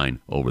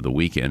online over the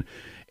weekend.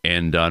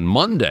 And on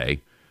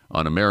Monday,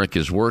 on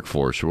America's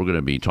Workforce, we're going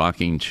to be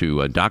talking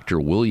to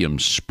Dr. William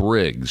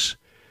Spriggs.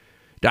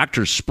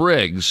 Dr.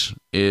 Spriggs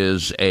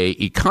is an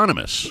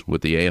economist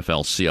with the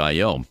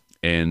AFL-CIO,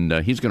 and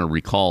he's going to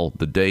recall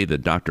the day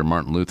that Dr.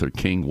 Martin Luther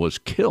King was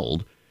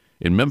killed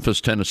in Memphis,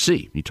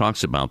 Tennessee. He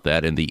talks about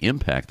that and the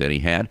impact that he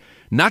had,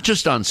 not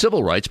just on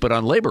civil rights, but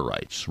on labor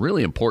rights.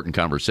 Really important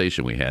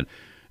conversation we had,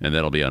 and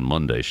that'll be on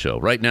Monday's show.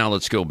 Right now,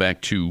 let's go back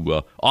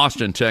to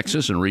Austin,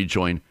 Texas, and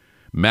rejoin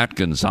Matt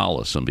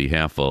Gonzalez on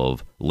behalf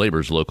of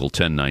Labor's Local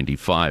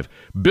 1095.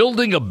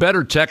 Building a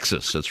Better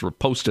Texas. It's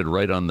posted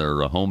right on their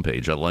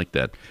homepage. I like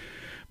that.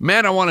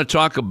 Matt, I want to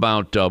talk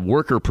about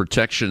worker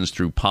protections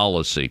through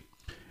policy.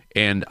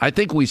 And I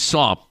think we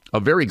saw a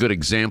very good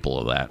example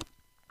of that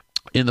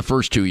in the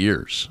first 2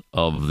 years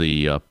of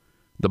the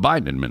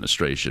Biden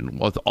administration,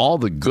 with all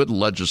the good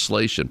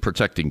legislation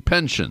protecting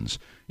pensions,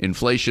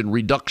 Inflation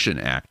Reduction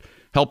Act,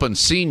 helping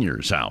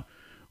seniors out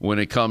when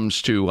it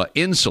comes to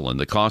insulin,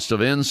 the cost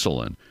of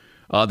insulin,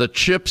 the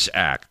CHIPS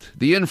Act,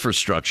 the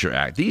Infrastructure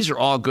Act. These are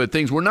all good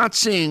things. We're not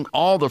seeing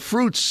all the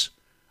fruits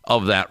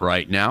of that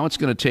right now. It's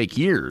going to take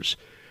years.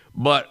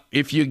 But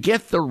if you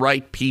get the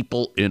right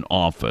people in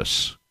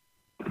office,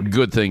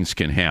 good things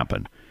can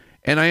happen.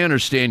 And I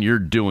understand you're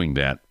doing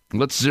that.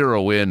 Let's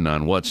zero in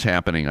on what's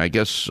happening, I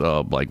guess,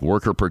 like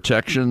worker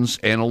protections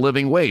and a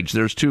living wage.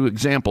 There's 2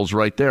 examples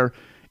right there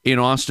in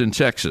Austin,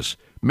 Texas.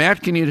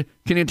 Matt, can you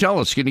tell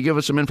us? Can you give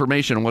us some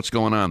information on what's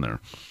going on there?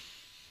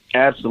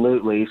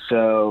 Absolutely.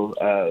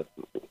 So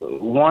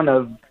one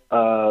of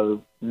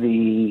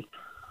the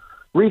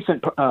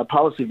recent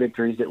policy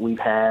victories that we've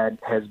had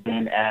has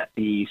been at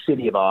the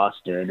city of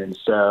Austin. And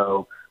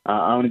so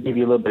I want to give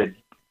you a little bit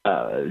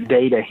of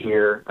data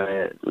here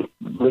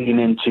leading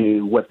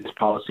into what this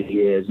policy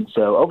is. And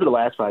so over the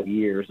last 5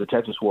 years, the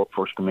Texas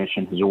Workforce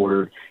Commission has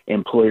ordered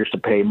employers to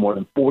pay more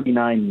than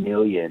 $49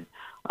 million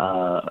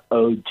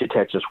owed to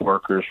Texas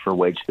workers for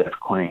wage theft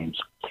claims.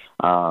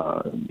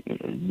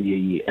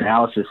 The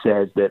analysis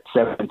says that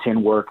 7 in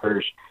 10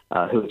 workers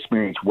who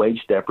experienced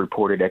wage theft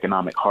reported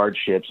economic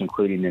hardships,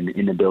 including an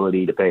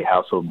inability to pay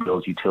household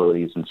bills,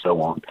 utilities, and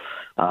so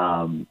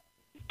on.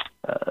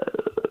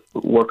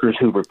 Workers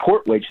who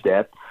report wage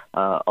theft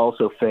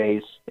also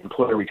face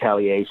employer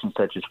retaliation,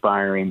 such as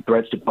firing,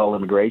 threats to call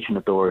immigration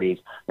authorities,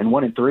 and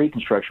 1 in 3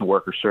 construction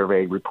workers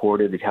surveyed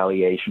reported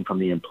retaliation from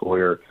the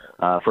employer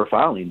for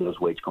filing those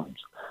wage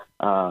claims.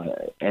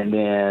 And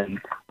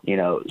then,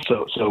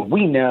 so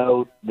we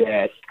know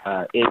that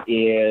it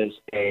is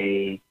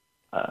a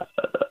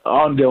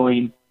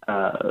ongoing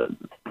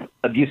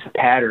abusive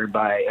pattern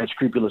by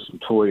unscrupulous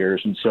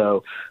employers. And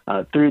so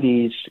through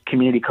these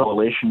community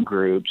coalition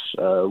groups,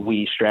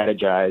 we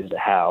strategized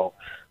how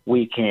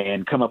we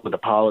can come up with a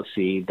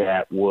policy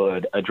that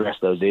would address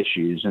those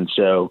issues. And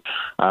so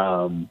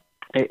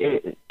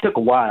it took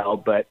a while,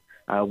 but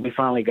we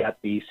finally got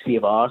the city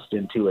of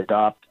Austin to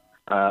adopt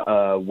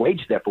a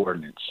wage theft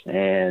ordinance,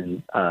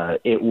 and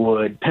it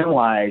would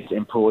penalize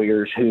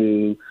employers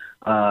who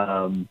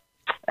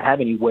have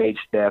any wage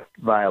theft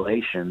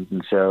violations.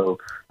 And so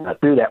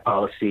through that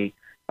policy,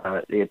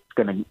 It's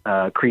going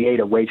to create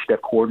a wage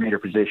theft coordinator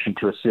position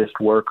to assist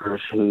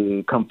workers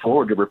who come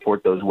forward to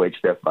report those wage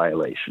theft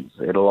violations.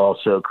 It'll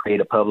also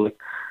create a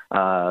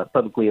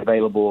publicly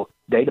available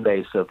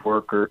database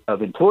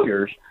of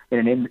employers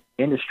in an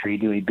industry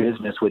doing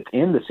business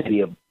within the city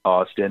of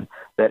Austin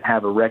that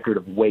have a record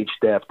of wage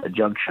theft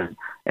adjunction,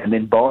 and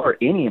then bar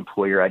any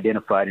employer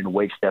identified in a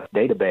wage theft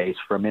database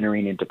from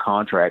entering into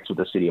contracts with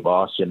the city of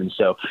Austin. And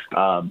so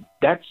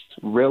that's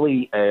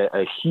really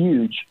a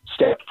huge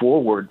step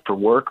forward for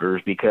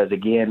workers because,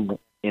 again,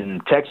 in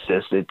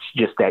Texas, it's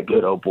just that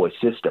good old boy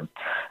system.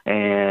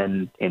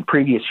 And in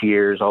previous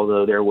years,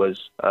 although there was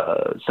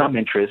some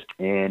interest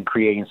in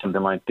creating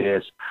something like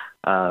this,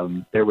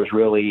 there was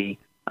really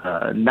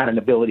not an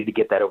ability to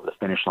get that over the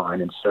finish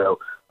line. And so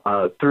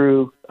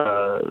through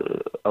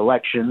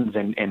elections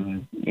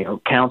and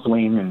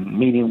counseling and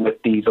meeting with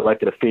these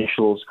elected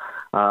officials,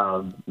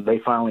 they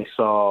finally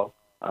saw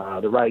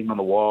the writing on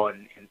the wall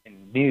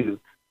and knew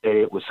that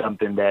it was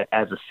something that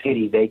as a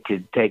city they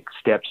could take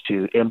steps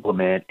to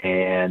implement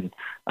and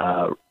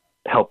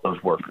help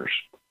those workers.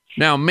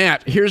 Now,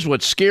 Matt, here's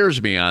what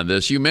scares me on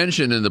this. You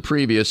mentioned in the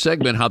previous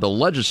segment how the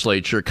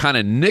legislature kind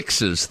of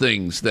nixes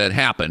things that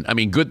happen. I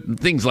mean, good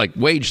things like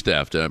wage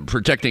theft,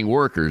 protecting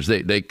workers.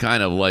 They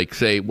kind of like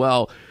say,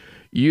 well,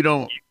 you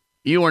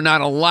are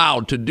not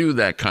allowed to do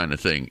that kind of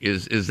thing.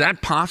 Is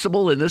that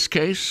possible in this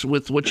case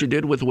with what you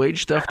did with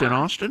wage theft in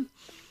Austin?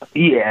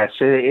 Yes,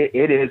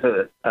 it is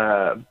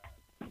a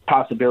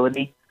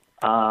possibility.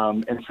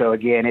 And so,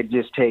 again, it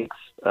just takes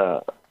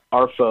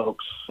our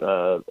folks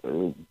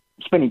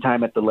spending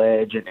time at the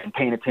ledge and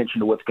paying attention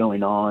to what's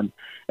going on.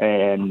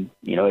 And,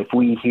 if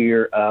we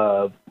hear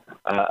of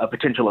a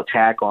potential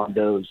attack on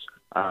those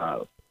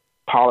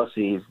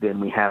policies, then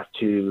we have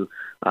to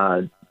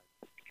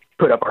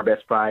put up our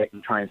best fight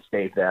and try and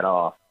stave that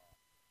off.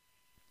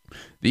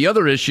 The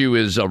other issue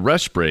is a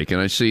rest break,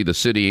 and I see the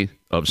city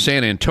of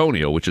San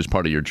Antonio, which is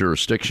part of your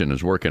jurisdiction,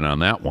 is working on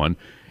that one.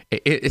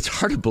 It's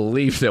hard to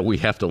believe that we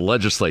have to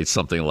legislate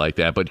something like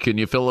that, but can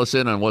you fill us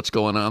in on what's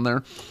going on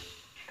there?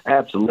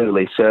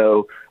 Absolutely.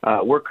 So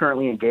we're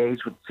currently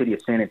engaged with the city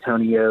of San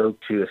Antonio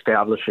to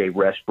establish a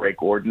rest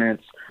break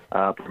ordinance,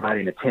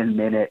 providing a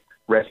 10-minute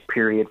rest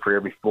period for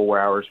every 4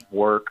 hours of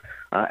work.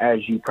 As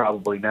you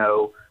probably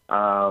know,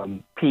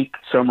 peak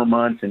summer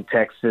months in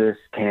Texas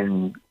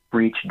can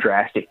reach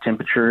drastic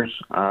temperatures.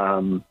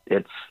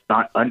 It's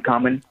not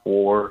uncommon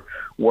for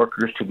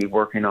workers to be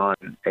working on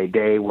a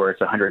day where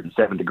it's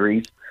 107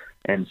 degrees.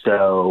 And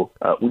so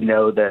we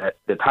know that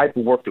the type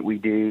of work that we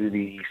do,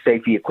 the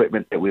safety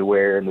equipment that we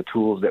wear, and the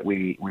tools that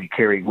we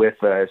carry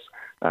with us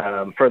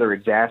further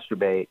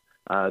exacerbate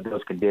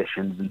those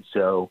conditions. And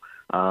so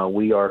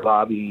we are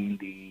lobbying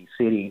the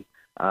city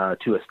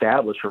to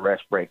establish a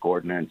rest break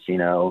ordinance.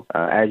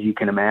 As you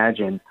can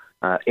imagine,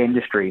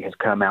 industry has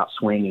come out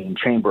swinging.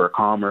 Chamber of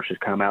Commerce has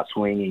come out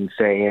swinging,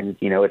 saying,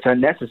 it's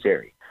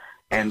unnecessary.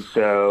 And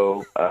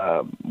so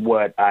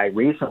what I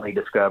recently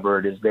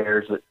discovered is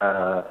there's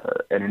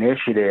an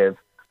initiative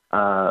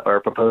or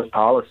a proposed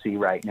policy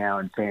right now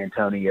in San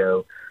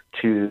Antonio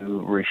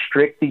to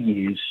restrict the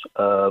use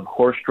of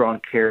horse-drawn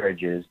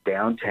carriages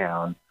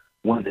downtown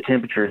when the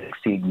temperatures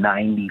exceed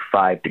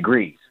 95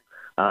 degrees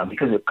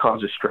because it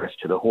causes stress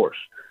to the horse.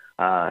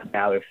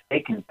 Now, if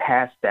they can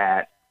pass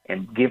that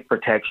and give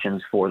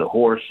protections for the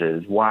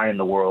horses, why in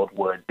the world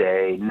would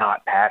they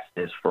not pass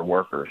this for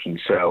workers? And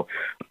so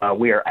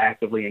we are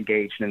actively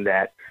engaged in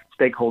that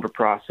stakeholder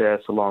process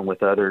along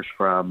with others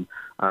from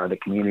the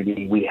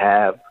community. We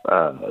have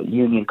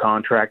union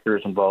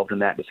contractors involved in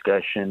that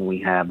discussion. We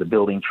have the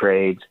building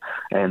trades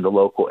and the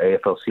local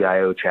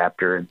AFL-CIO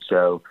chapter. And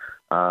so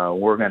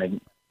we're going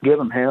to give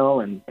them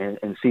hell and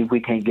see if we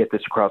can't get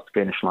this across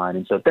the finish line.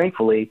 And so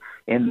thankfully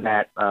in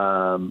that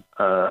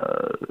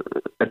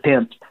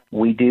attempt,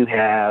 we do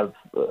have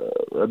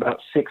about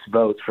 6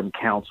 votes from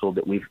council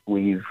that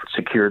we've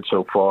secured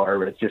so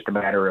far. It's just a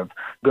matter of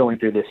going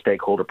through this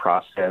stakeholder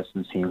process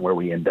and seeing where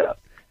we end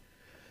up.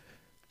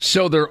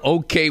 So they're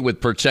okay with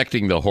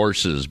protecting the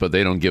horses, but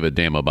they don't give a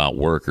damn about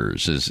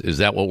workers. Is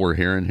that what we're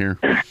hearing here?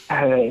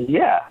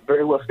 Yeah,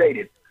 very well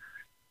stated.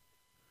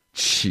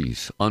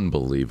 Jeez,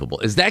 unbelievable.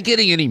 Is that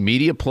getting any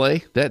media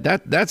play?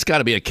 That's got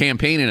to be a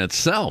campaign in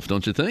itself,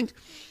 don't you think?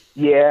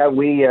 Yeah,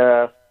 we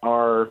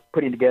are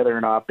putting together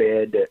an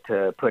op-ed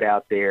to put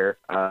out there.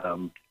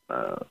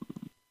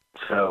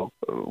 So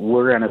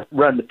we're going to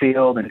run the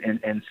field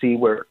and see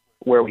where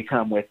we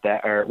come with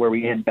that or where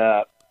we end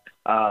up.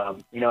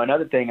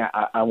 Another thing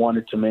I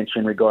wanted to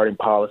mention regarding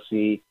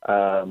policy,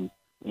 in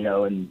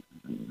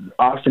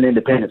Austin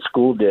Independent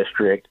School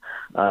District,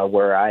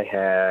 where I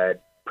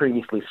had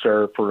previously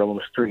served for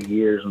almost 3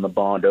 years on the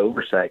Bond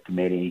Oversight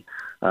Committee,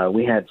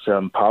 we had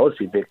some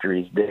policy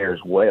victories there as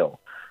well.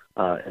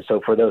 And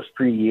so for those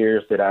 3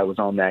 years that I was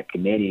on that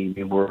committee,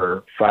 we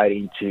were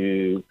fighting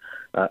to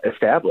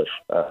establish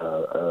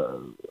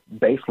a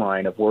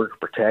baseline of worker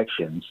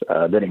protections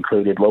that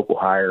included local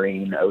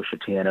hiring,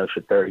 OSHA 10,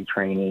 OSHA 30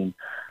 training,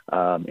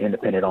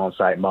 independent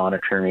on-site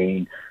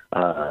monitoring,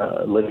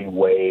 living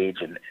wage,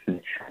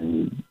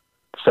 and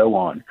so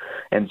on.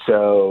 And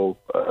so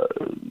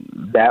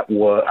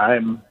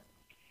I'm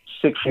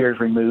 6 years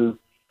removed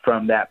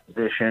from that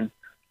position,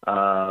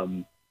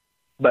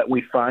 but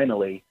we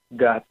finally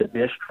got the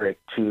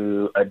district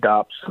to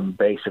adopt some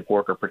basic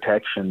worker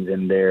protections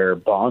in their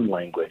bond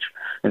language.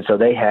 And so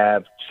they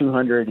have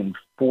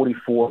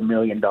 $244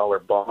 million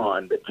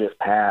bond that just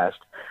passed.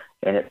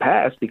 And it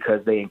passed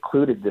because they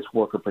included this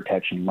worker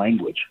protection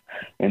language.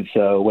 And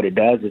so what it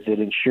does is it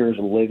ensures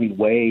a living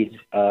wage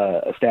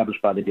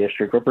established by the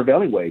district, or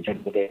prevailing wage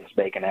under the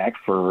Davis-Bacon Act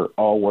for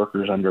all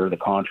workers under the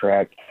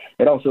contract.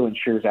 It also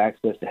ensures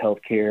access to health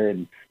care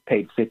and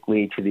paid sick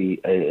leave to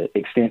the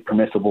extent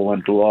permissible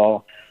under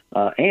law,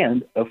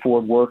 and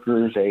afford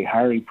workers a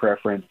hiring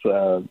preference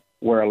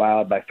where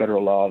allowed by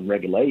federal law and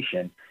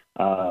regulation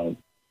and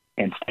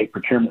state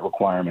procurement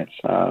requirements.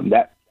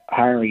 That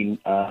hiring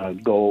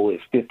goal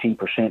is 15%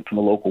 from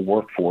the local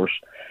workforce.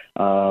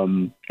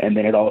 And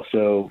then it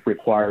also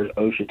requires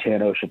OSHA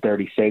 10, OSHA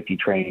 30 safety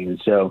training.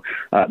 And so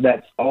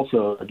that's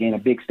also, again, a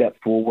big step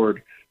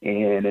forward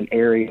in an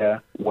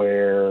area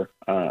where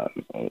a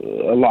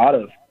lot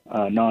of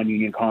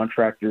non-union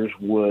contractors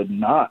would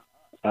not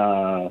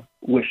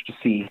wish to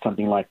see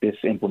something like this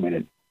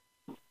implemented.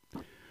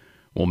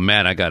 Well,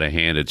 Matt, I got to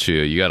hand it to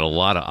you. You got a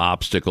lot of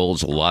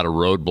obstacles, a lot of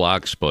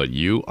roadblocks, but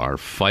you are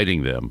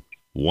fighting them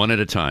one at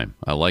a time.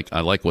 I like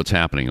what's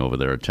happening over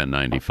there at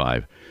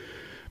 1095.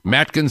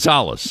 Matt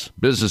Gonzalez,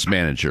 business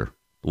manager,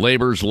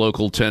 Labor's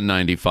Local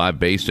 1095,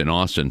 based in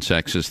Austin,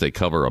 Texas. They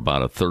cover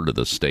about a third of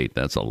the state.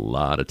 That's a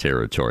lot of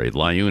territory.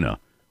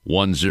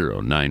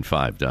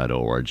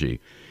 LiUNA1095.org.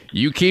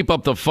 You keep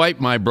up the fight,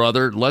 my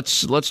brother.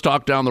 Let's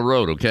talk down the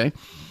road, okay?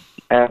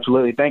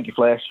 Absolutely. Thank you,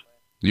 Flash.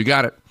 You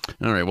got it.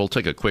 All right, we'll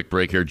take a quick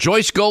break here.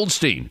 Joyce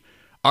Goldstein,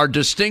 our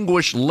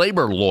distinguished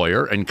labor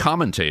lawyer and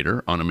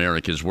commentator on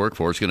America's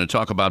Workforce, going to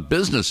talk about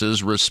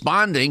businesses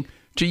responding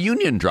to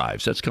union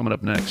drives. That's coming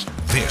up next.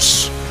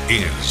 This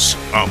is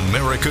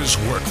America's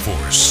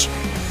Workforce.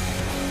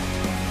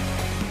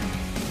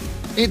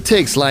 It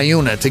takes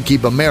LiUNA to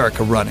keep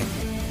America running.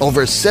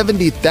 Over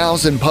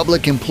 70,000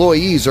 public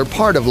employees are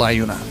part of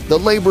LiUNA, the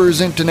Laborers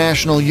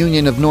International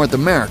Union of North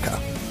America,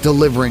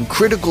 delivering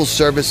critical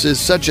services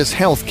such as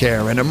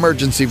healthcare and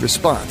emergency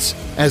response,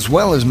 as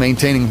well as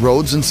maintaining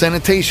roads and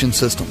sanitation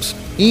systems.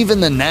 Even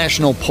the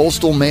National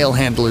Postal Mail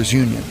Handlers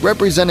Union,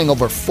 representing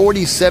over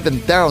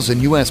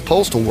 47,000 U.S.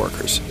 postal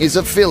workers, is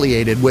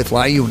affiliated with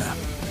LiUNA.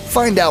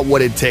 Find out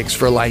what it takes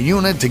for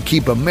LiUNA to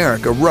keep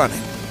America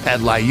running at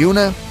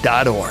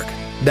liuna.org.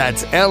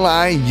 That's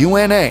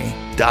liuna.org.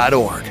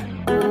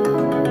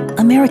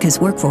 America's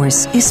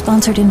Workforce is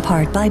sponsored in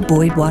part by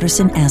Boyd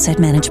Watterson Asset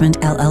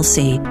Management,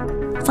 LLC.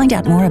 Find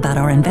out more about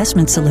our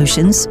investment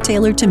solutions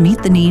tailored to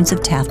meet the needs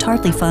of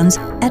Taft-Hartley funds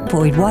at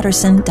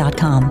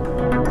BoydWatterson.com.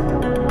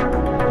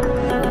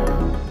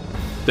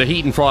 The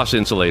Heat and Frost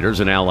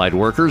Insulators and Allied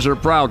Workers are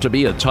proud to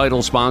be a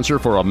title sponsor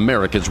for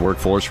America's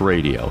Workforce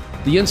Radio.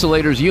 The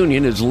Insulators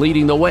Union is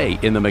leading the way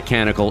in the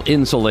mechanical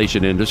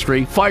insulation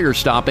industry, fire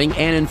stopping,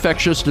 and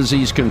infectious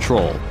disease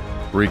control.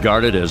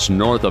 Regarded as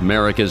North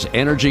America's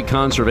energy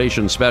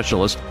conservation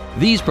specialists,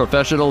 these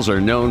professionals are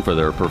known for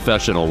their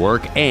professional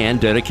work and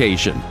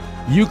dedication.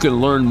 You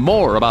can learn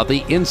more about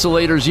the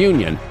Insulators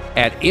Union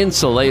at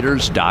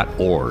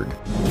insulators.org.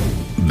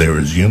 There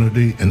is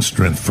unity and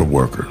strength for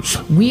workers.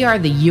 We are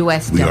the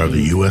USW. We are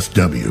the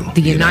USW.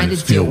 The United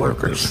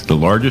Steelworkers. The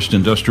largest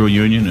industrial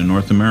union in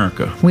North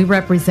America. We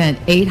represent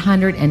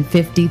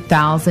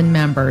 850,000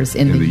 members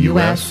in the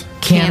U.S.,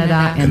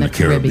 Canada, and the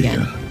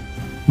Caribbean.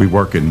 We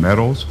work in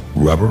metals,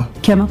 rubber,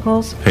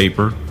 chemicals,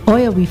 paper,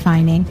 oil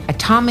refining,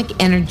 atomic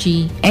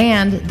energy,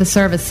 and the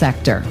service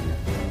sector.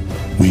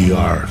 We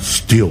are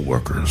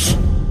steelworkers,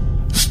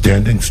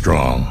 standing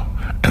strong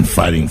and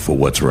fighting for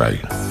what's right.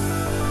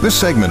 This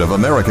segment of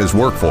America's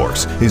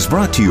Workforce is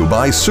brought to you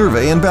by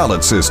Survey and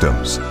Ballot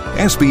Systems.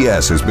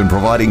 SBS has been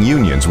providing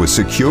unions with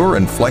secure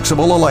and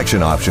flexible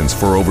election options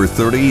for over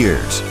 30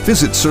 years.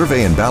 Visit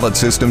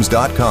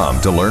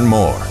surveyandballotsystems.com to learn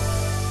more.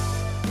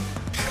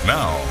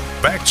 Now,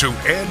 back to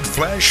Ed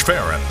Flash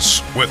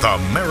Ferens with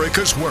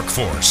America's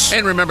Workforce.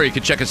 And remember, you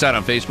can check us out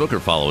on Facebook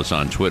or follow us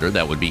on Twitter.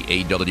 That would be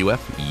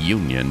AWF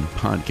Union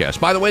Podcast.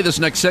 By the way, this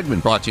next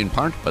segment brought to you in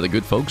part by the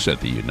good folks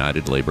at the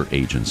United Labor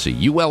Agency,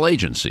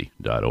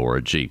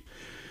 ulagency.org.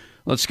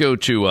 Let's go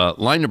to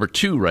line number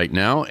 2 right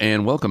now,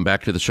 and welcome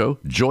back to the show.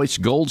 Joyce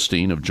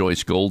Goldstein of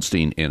Joyce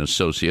Goldstein &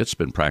 Associates,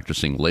 been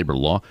practicing labor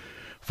law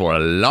for a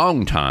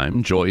long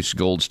time,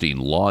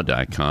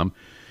 joycegoldsteinlaw.com.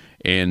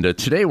 And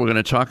today we're going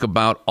to talk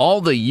about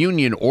all the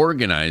union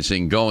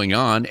organizing going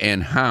on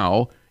and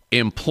how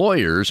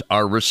employers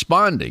are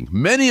responding,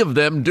 many of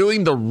them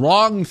doing the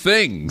wrong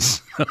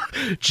things.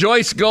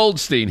 Joyce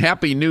Goldstein,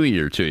 Happy New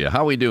Year to you.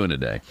 How are we doing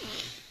today?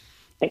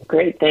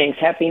 Great, thanks.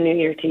 Happy New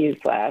Year to you,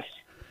 Flash.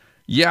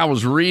 Yeah, I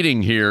was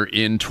reading here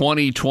in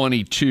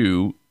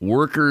 2022,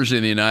 workers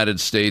in the United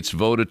States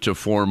voted to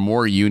form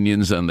more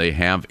unions than they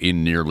have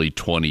in nearly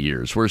 20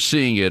 years. We're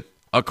seeing it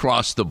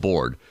across the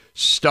board.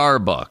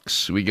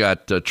 Starbucks, we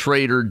got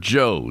Trader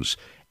Joe's,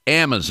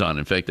 Amazon.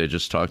 In fact, I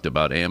just talked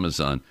about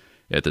Amazon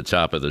at the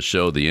top of the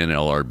show, the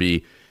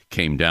NLRB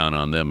came down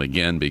on them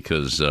again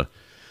because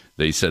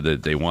they said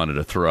that they wanted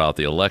to throw out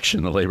the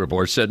election. The labor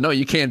board said, no,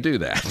 you can't do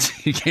that.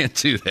 You can't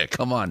do that.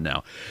 Come on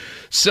now.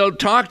 So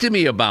talk to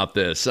me about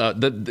this.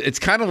 It's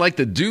kind of like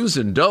the do's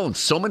and don'ts.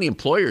 So many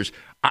employers,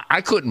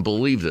 I couldn't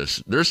believe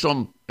this. There's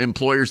some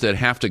employers that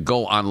have to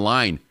go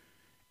online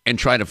and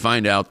try to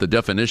find out the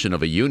definition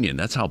of a union.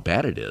 That's how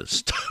bad it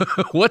is.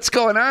 What's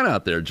going on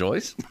out there,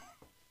 Joyce?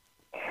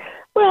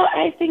 Well,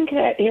 I think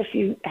that if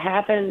you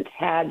haven't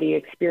had the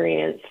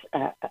experience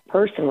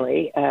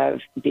personally of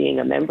being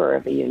a member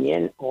of a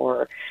union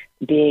or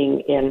being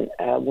in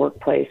a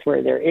workplace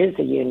where there is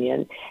a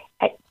union,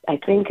 I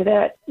think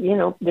that,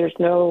 there's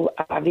no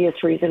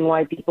obvious reason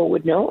why people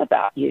would know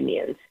about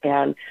unions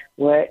and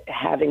what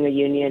having a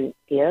union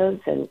is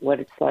and what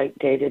it's like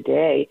day to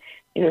day.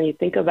 You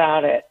think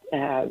about it,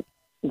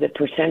 the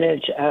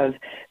percentage of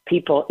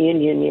people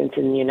in unions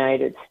in the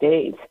United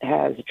States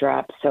has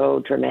dropped so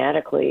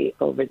dramatically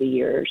over the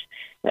years.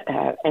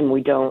 And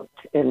we don't,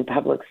 in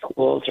public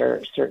schools,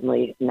 or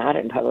certainly not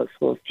in public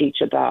schools,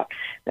 teach about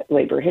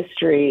labor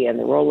history and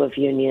the role of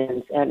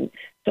unions. And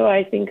so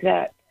I think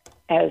that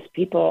as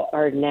people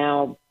are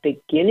now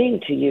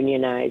beginning to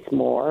unionize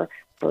more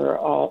for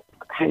all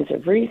kinds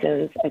of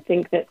reasons, I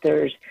think that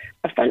there's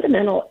a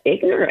fundamental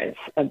ignorance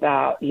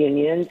about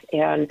unions.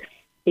 And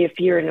if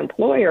you're an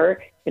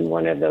employer in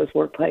one of those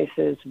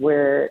workplaces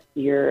where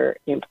your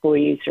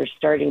employees are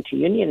starting to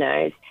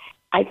unionize,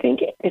 I think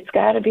it's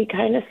got to be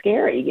kind of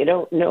scary. You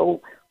don't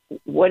know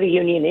what a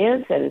union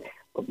is and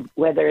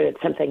whether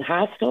it's something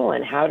hostile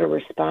and how to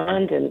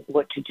respond and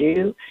what to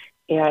do.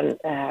 And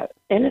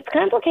it's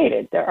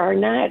complicated. There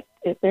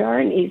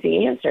aren't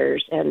easy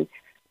answers, and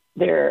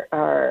there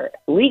are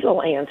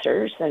legal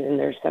answers, and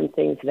there's some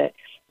things that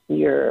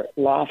you're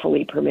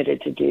lawfully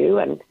permitted to do,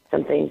 and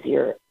some things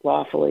you're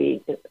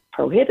lawfully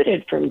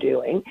prohibited from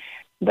doing.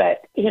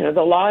 But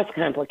the law is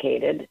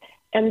complicated,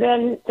 and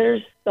then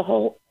there's the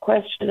whole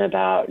question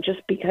about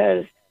just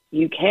because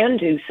you can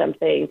do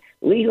something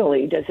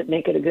legally, does it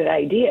make it a good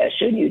idea?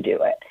 Should you do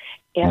it?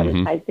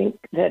 And I think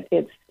that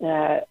it's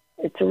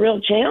a real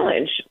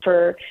challenge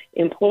for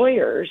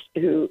employers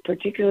who,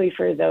 particularly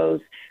for those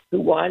who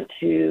want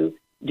to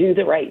do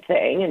the right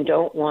thing and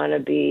don't want to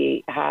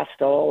be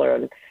hostile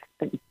or,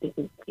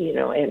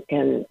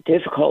 and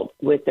difficult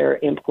with their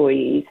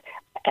employees.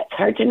 It's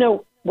hard to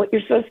know what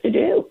you're supposed to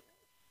do.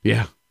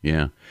 Yeah.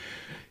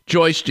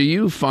 Joyce, do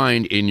you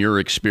find in your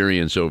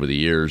experience over the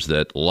years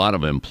that a lot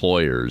of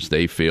employers,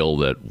 they feel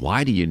that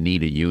why do you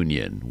need a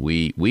union?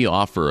 We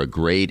offer a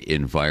great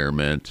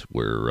environment.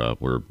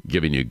 We're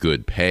giving you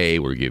good pay.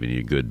 We're giving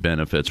you good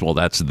benefits. Well,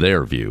 that's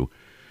their view.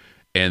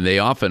 And they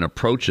often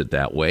approach it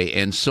that way.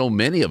 And so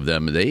many of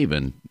them, they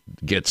even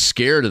get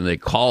scared and they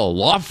call a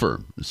law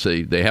firm,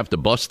 say they have to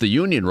bust the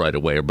union right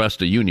away or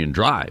bust a union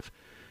drive.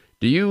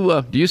 Do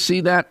you see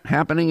that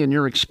happening in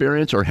your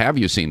experience, or have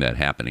you seen that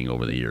happening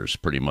over the years,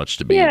 pretty much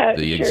to be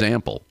the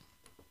example?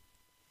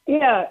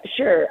 Yeah,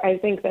 sure. I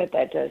think that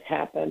does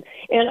happen.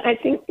 And I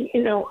think,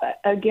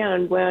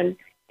 again,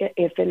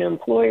 if an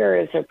employer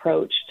is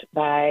approached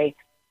by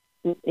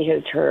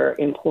her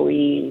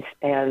employees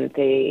and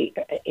they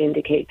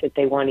indicate that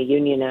they want to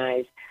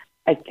unionize,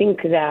 I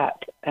think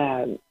that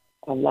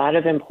a lot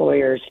of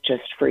employers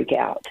just freak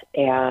out.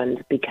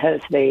 And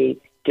because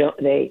they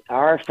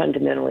are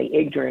fundamentally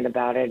ignorant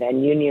about it,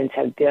 and unions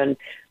have been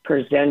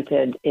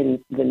presented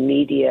in the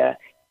media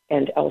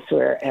and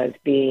elsewhere as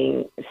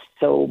being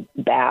so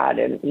bad,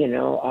 and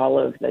all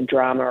of the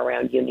drama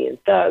around union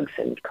thugs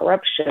and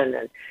corruption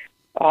and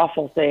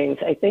awful things.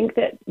 I think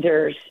that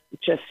there's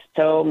just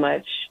so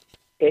much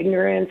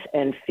ignorance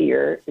and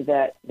fear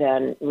that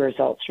then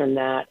results from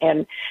that.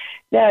 And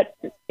that,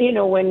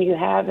 when you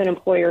have an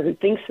employer who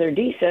thinks they're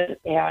decent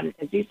and,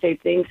 as you say,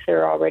 thinks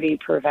they're already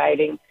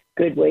providing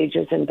good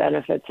wages and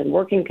benefits and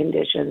working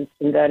conditions,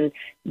 and then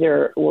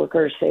their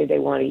workers say they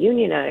want to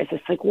unionize,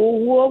 it's like,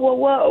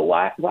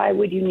 whoa, why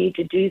would you need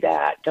to do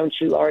that? Don't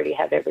you already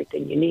have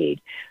everything you need?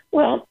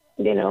 Well,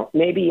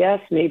 maybe yes,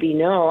 maybe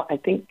no. I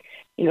think,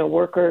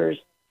 workers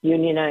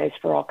unionize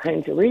for all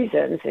kinds of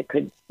reasons. It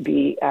could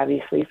be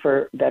obviously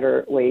for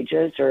better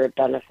wages or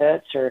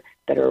benefits or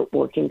better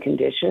working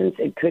conditions.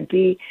 It could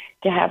be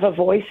to have a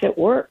voice at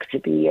work, to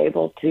be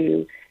able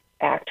to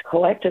act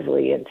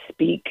collectively and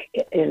speak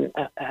in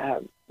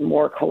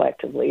more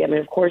collectively. I mean,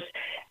 of course,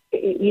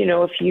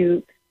 if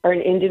you are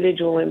an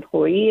individual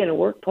employee in a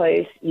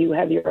workplace, you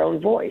have your own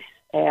voice,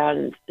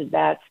 and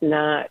that's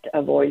not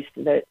a voice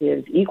that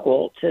is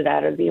equal to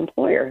that of the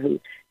employer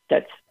who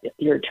sets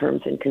your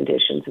terms and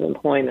conditions of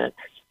employment.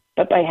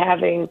 But by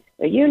having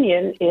a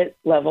union, it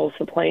levels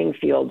the playing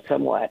field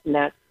somewhat, and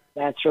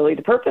that's really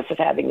the purpose of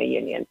having a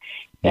union.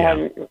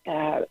 Yeah.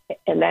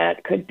 And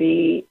that could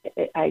be,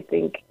 I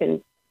think,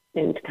 in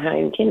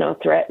kind,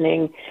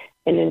 threatening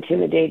and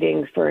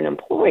intimidating for an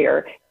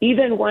employer,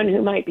 even one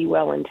who might be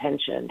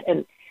well-intentioned.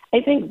 And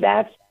I think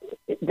that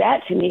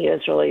to me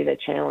is really the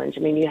challenge. I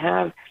mean, you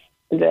have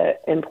the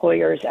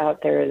employers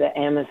out there, the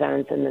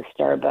Amazons and the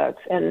Starbucks,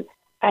 and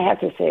I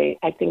have to say,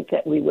 I think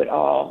that we would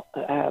all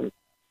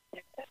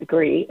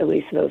agree, at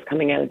least those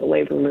coming out of the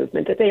labor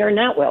movement, that they are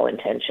not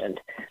well-intentioned.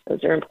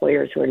 Those are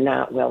employers who are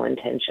not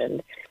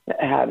well-intentioned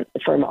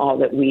from all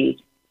that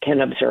we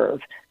can observe.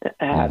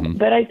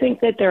 But I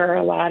think that there are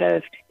a lot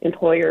of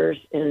employers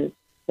in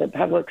the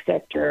public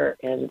sector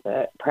and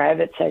the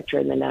private sector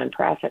and the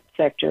nonprofit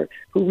sector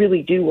who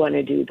really do want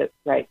to do the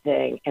right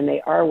thing, and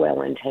they are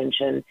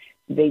well-intentioned.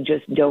 They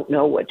just don't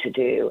know what to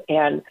do.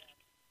 And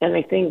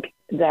I think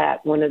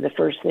that one of the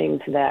first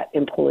things that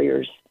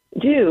employers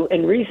do,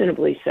 and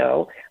reasonably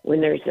so, when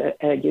there's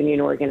a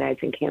union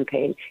organizing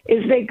campaign,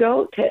 is they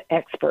go to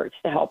experts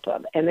to help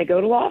them, and they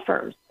go to law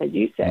firms, as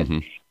you said.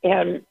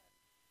 And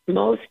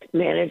most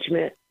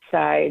management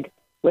side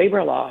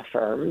labor law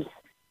firms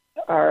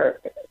are,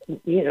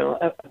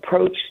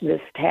 approach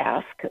this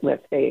task,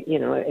 let's say,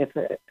 if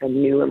a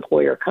new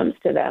employer comes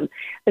to them,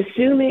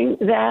 assuming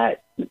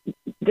that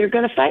they're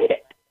going to fight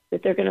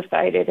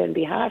it, and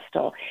be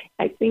hostile.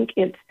 I think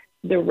it's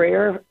the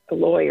rare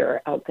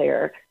lawyer out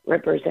there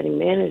representing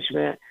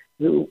management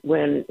who,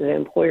 when the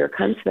employer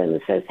comes to them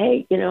and says,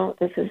 hey,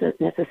 this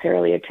isn't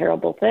necessarily a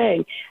terrible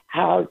thing.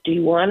 How do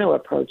you want to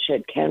approach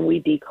it? Can we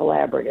be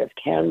collaborative?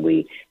 Can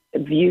we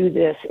view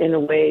this in a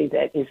way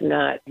that is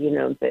not,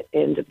 the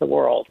end of the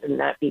world and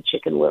not be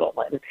Chicken Little?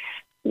 And,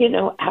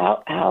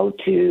 how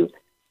to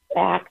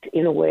act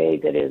in a way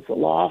that is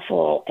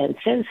lawful and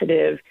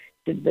sensitive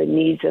to the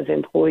needs of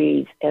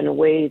employees in a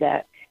way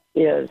that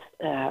is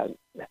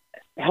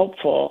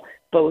helpful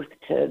both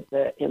to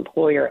the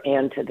employer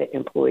and to the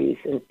employees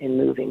in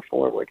moving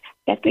forward.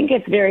 I think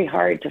it's very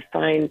hard to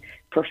find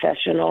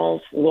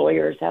professionals,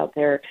 lawyers out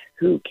there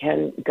who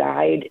can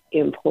guide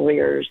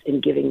employers in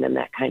giving them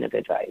that kind of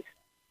advice.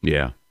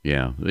 Yeah.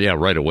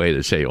 Right away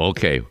they say,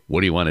 okay,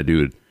 what do you want to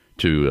do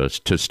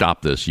to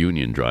stop this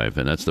union drive?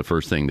 And that's the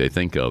first thing they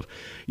think of.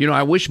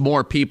 I wish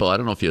more people, I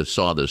don't know if you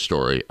saw this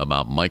story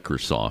about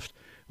Microsoft.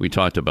 We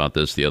talked about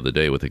this the other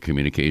day with the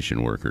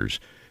communication workers,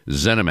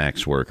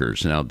 ZeniMax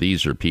workers. Now,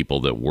 these are people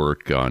that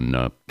work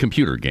on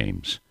computer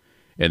games,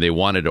 and they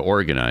wanted to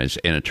organize,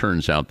 and it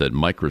turns out that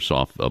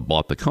Microsoft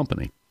bought the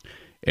company,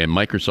 and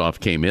Microsoft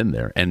came in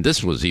there, and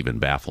this was even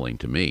baffling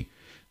to me.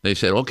 They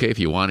said, okay, if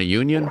you want a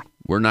union,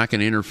 we're not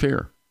going to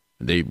interfere.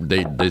 They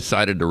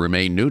decided to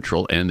remain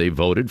neutral, and they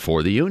voted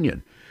for the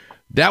union.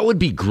 That would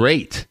be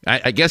great.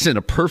 I guess in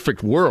a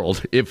perfect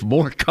world, if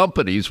more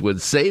companies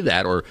would say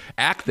that or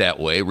act that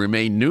way,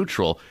 remain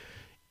neutral.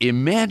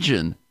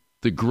 Imagine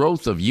the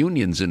growth of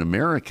unions in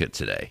America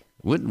today.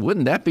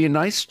 Wouldn't that be a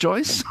nice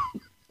choice?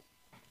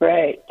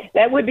 Right.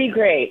 That would be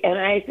great. And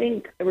I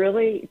think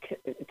really,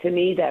 to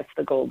me, that's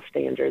the gold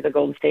standard. The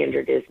gold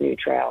standard is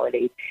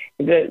neutrality.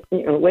 The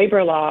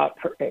labor law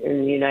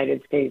in the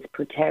United States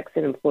protects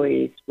an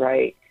employee's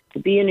right to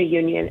be in a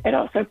union. It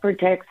also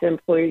protects the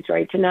employee's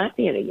right to not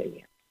be in a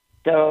union.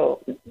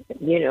 So,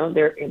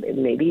 there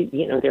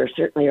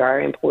certainly are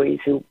employees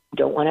who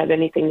don't want to have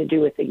anything to do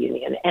with the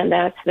union, and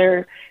that's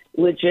their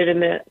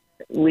legitimate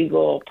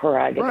legal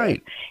prerogative.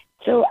 Right.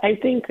 So I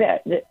think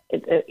that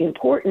the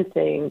important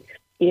thing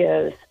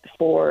is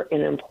for an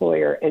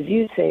employer, as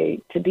you say,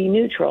 to be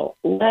neutral.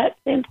 Let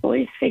the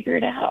employees figure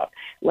it out.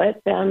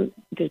 Let them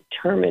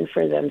determine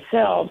for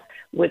themselves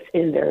what's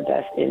in their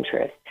best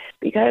interest.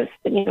 Because,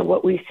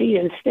 what we see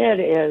instead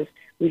is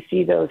we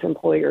see those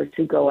employers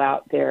who go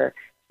out there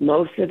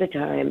most of the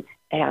time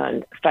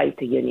and fight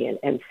the union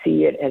and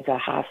see it as a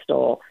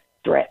hostile,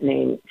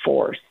 threatening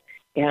force.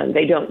 And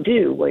they don't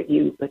do what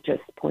you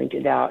just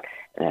pointed out,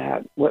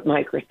 what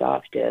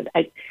Microsoft did.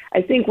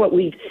 I think what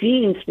we've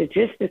seen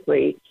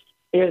statistically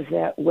is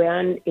that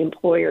when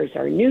employers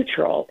are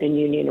neutral in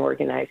union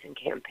organizing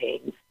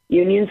campaigns,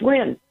 unions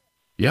win.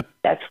 Yep.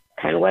 That's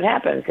kind of what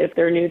happens. If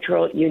they're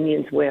neutral,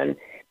 unions win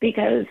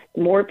because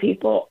more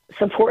people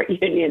support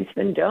unions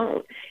than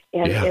don't.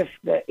 And if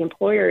the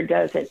employer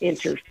doesn't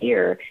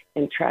interfere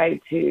and try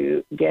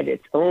to get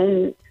its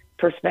own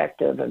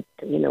perspective of,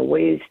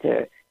 ways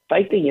to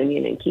fight the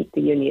union and keep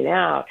the union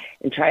out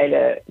and try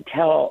to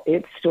tell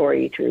its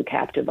story through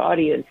captive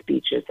audience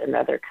speeches and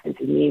other kinds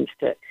of means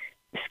to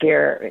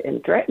scare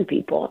and threaten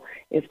people,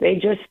 if they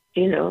just,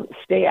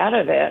 stay out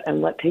of it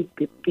and let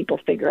people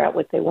figure out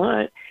what they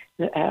want,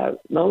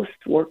 most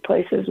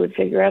workplaces would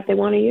figure out they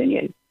want a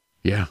union.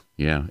 Yeah.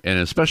 And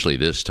especially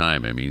this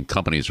time,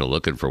 companies are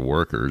looking for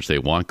workers. They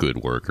want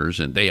good workers,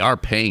 and they are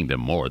paying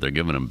them more. They're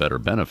giving them better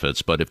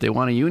benefits. But if they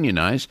want to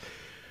unionize,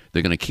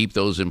 they're going to keep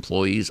those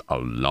employees a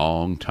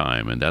long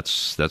time, and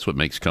that's what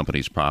makes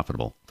companies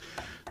profitable.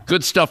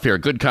 Good stuff here.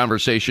 Good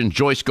conversation.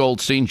 Joyce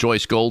Goldstein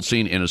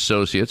and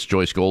Associates,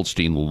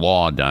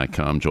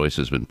 JoyceGoldsteinLaw.com. Joyce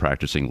has been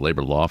practicing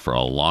labor law for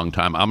a long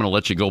time. I'm going to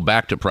let you go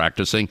back to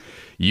practicing.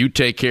 You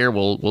take care.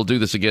 We'll do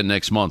this again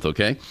next month,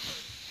 okay?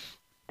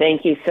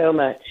 Thank you so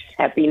much.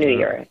 Happy New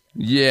Year.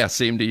 Yeah,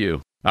 same to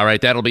you. All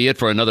right, that'll be it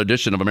for another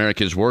edition of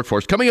America's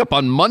Workforce. Coming up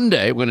on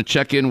Monday, we're going to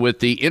check in with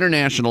the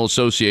International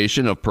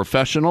Association of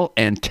Professional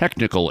and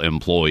Technical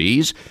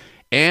Employees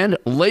and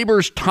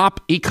labor's top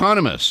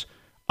economists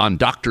on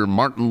Dr.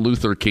 Martin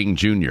Luther King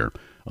Jr.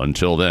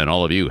 Until then,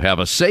 all of you have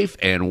a safe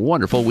and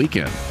wonderful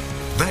weekend.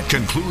 That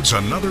concludes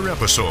another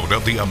episode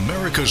of the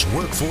America's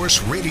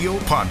Workforce Radio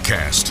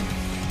Podcast.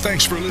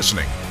 Thanks for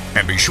listening,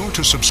 and be sure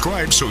to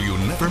subscribe so you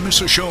never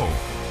miss a show.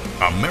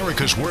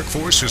 America's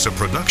Workforce is a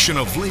production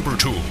of Labor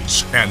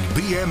Tools and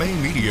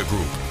BMA Media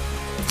Group.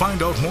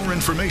 Find out more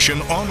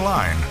information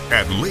online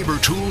at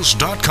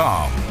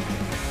labortools.com.